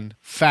than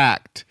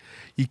fact.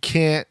 You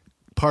can't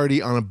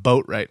party on a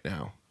boat right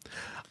now.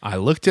 I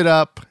looked it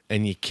up,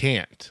 and you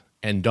can't.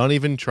 And don't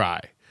even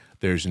try.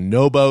 There's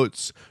no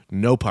boats,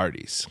 no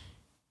parties.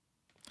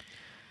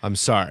 I'm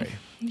sorry.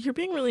 You're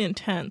being really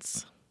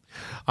intense.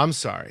 I'm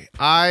sorry.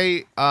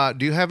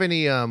 Do you have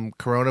any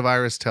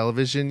coronavirus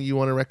television you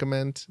want to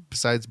recommend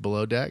besides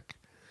Below Deck?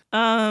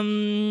 I've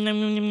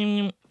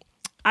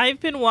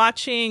been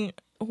watching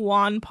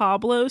Juan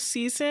Pablo's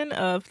season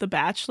of The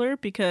Bachelor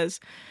because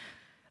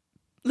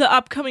the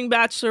upcoming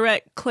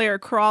Bachelorette, Claire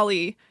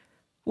Crawley,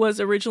 was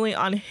originally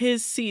on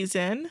his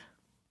season.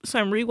 So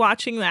I'm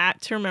rewatching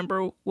that to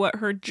remember what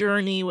her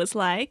journey was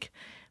like.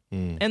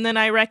 And then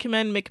I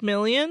recommend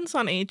McMillions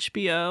on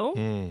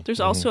HBO. There's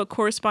also a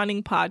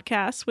corresponding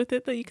podcast with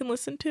it that you can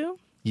listen to.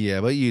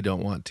 Yeah, but you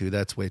don't want to.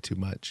 That's way too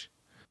much.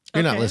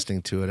 You're not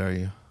listening to it, are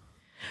you?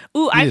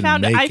 Ooh, I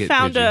found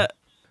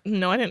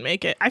No, I didn't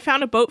make it. I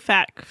found a boat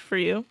fact for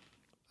you.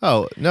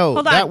 Oh,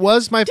 no, that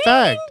was my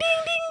fact.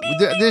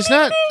 There's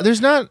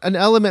not an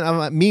element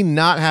of me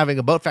not having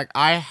a boat fact.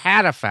 I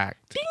had a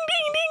fact.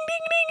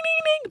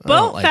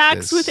 Boat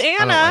facts with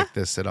Anna. I don't like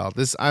this at all.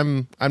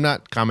 I'm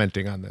not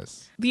commenting on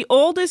this. The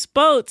oldest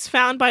boats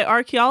found by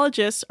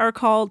archaeologists are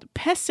called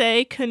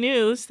Pesse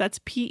canoes. That's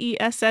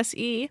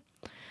Pesse.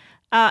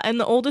 And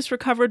the oldest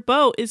recovered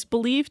boat is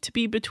believed to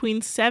be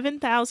between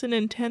 7,000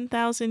 and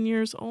 10,000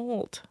 years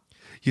old.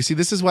 You see,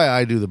 this is why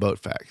I do the boat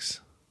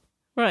facts.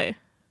 Right.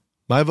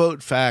 My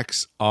boat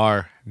facts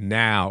are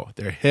now.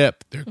 They're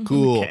hip. They're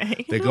cool.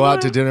 Okay. They go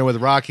out to dinner with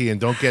Rocky and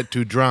don't get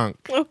too drunk.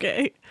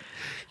 Okay.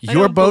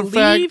 Your boat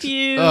fact?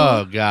 You.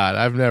 Oh, God.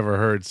 I've never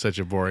heard such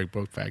a boring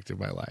boat fact in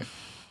my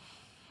life.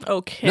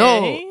 Okay.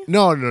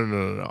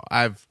 No.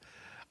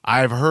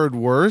 I've heard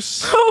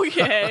worse.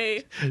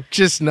 Okay.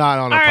 Just not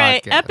on a podcast. All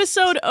right,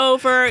 episode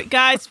over.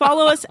 Guys,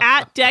 follow us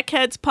at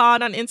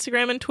DeckheadsPod on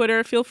Instagram and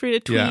Twitter. Feel free to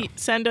tweet,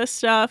 send us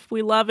stuff.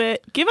 We love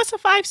it. Give us a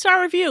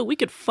 5-star review. We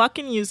could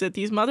fucking use it.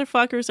 These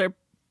motherfuckers are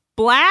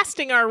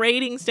blasting our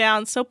ratings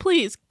down. So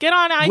please, get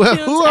on iTunes, Well,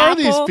 who are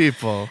Apple. these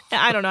people?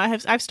 I don't know.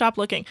 I've stopped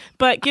looking.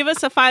 But give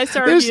us a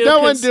 5-star There's review. no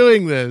one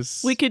doing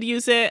this. We could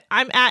use it.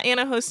 I'm at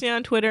Anna Hosnia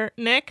on Twitter.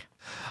 Nick?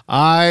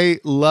 I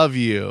love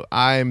you.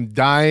 I'm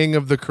dying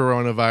of the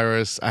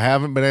coronavirus. I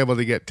haven't been able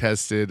to get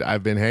tested.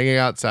 I've been hanging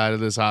outside of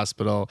this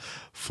hospital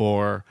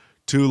for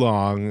too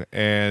long,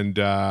 and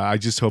I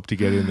just hope to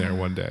get in there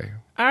one day.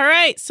 All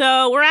right,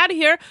 so we're out of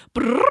here.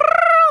 Bye.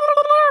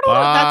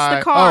 That's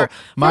the car. Oh,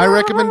 my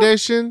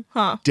recommendation?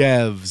 Huh.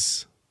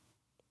 Devs.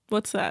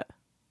 What's that?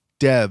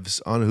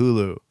 Devs on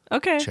Hulu.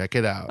 Okay. Check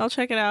it out. I'll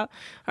check it out.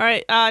 All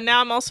right.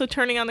 Now I'm also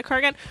turning on the car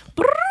again.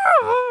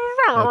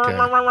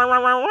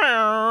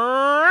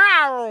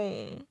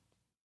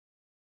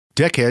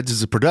 Deckheads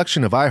is a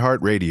production of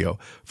iHeartRadio.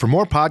 For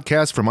more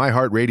podcasts from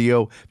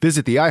iHeartRadio,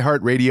 visit the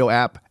iHeartRadio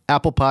app,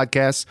 Apple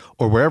Podcasts,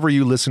 or wherever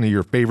you listen to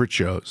your favorite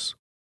shows.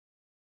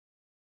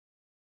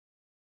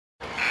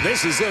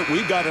 This is it.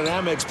 We've got an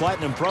Amex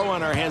Platinum Pro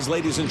on our hands,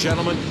 ladies and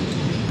gentlemen.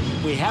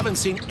 We haven't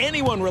seen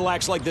anyone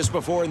relax like this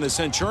before in the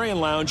Centurion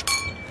Lounge.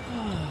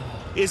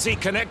 Is he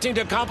connecting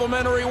to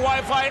complimentary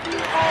Wi-Fi? Oh, my!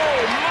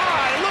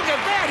 Look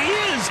at that! He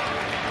is!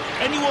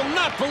 And you will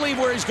not believe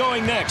where he's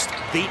going next.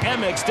 The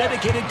Amex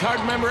dedicated card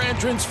member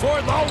entrance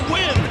for the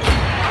win!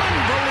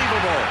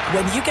 Unbelievable!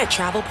 When you get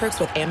travel perks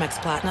with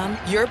Amex Platinum,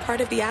 you're part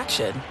of the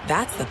action.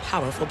 That's the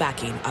powerful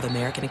backing of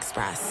American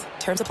Express.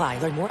 Terms apply.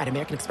 Learn more at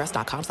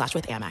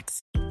americanexpress.com/withAmex.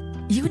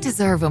 You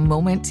deserve a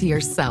moment to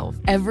yourself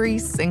every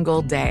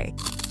single day.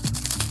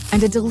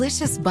 And a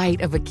delicious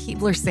bite of a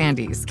Keebler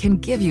Sandies can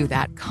give you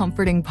that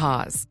comforting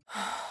pause.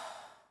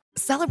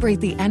 Celebrate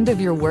the end of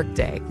your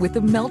workday with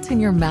the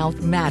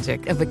melt-in-your-mouth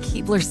magic of a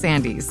Keebler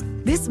Sandies.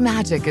 This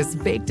magic is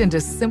baked into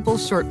simple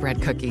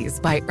shortbread cookies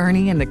by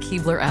Ernie and the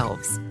Keebler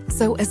Elves.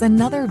 So as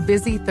another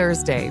busy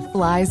Thursday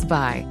flies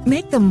by,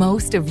 make the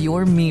most of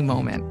your me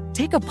moment.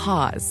 Take a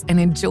pause and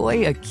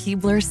enjoy a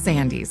Keebler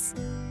Sandies.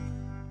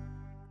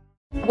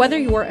 Whether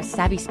you're a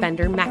savvy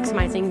spender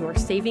maximizing your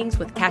savings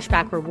with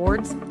cashback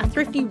rewards, a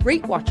thrifty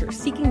rate watcher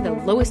seeking the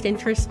lowest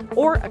interest,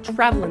 or a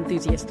travel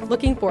enthusiast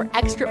looking for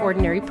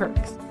extraordinary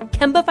perks,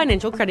 Kemba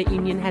Financial Credit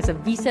Union has a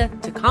visa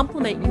to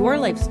complement your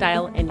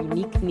lifestyle and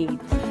unique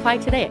needs. Apply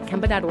today at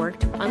Kemba.org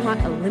to unlock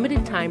a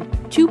limited time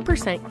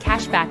 2%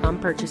 cash back on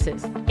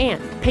purchases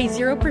and pay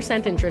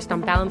 0% interest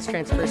on balance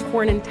transfers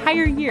for an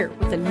entire year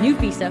with a new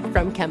visa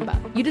from Kemba.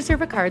 You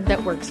deserve a card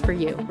that works for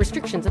you.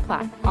 Restrictions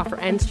apply. Offer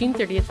ends June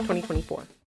 30th, 2024.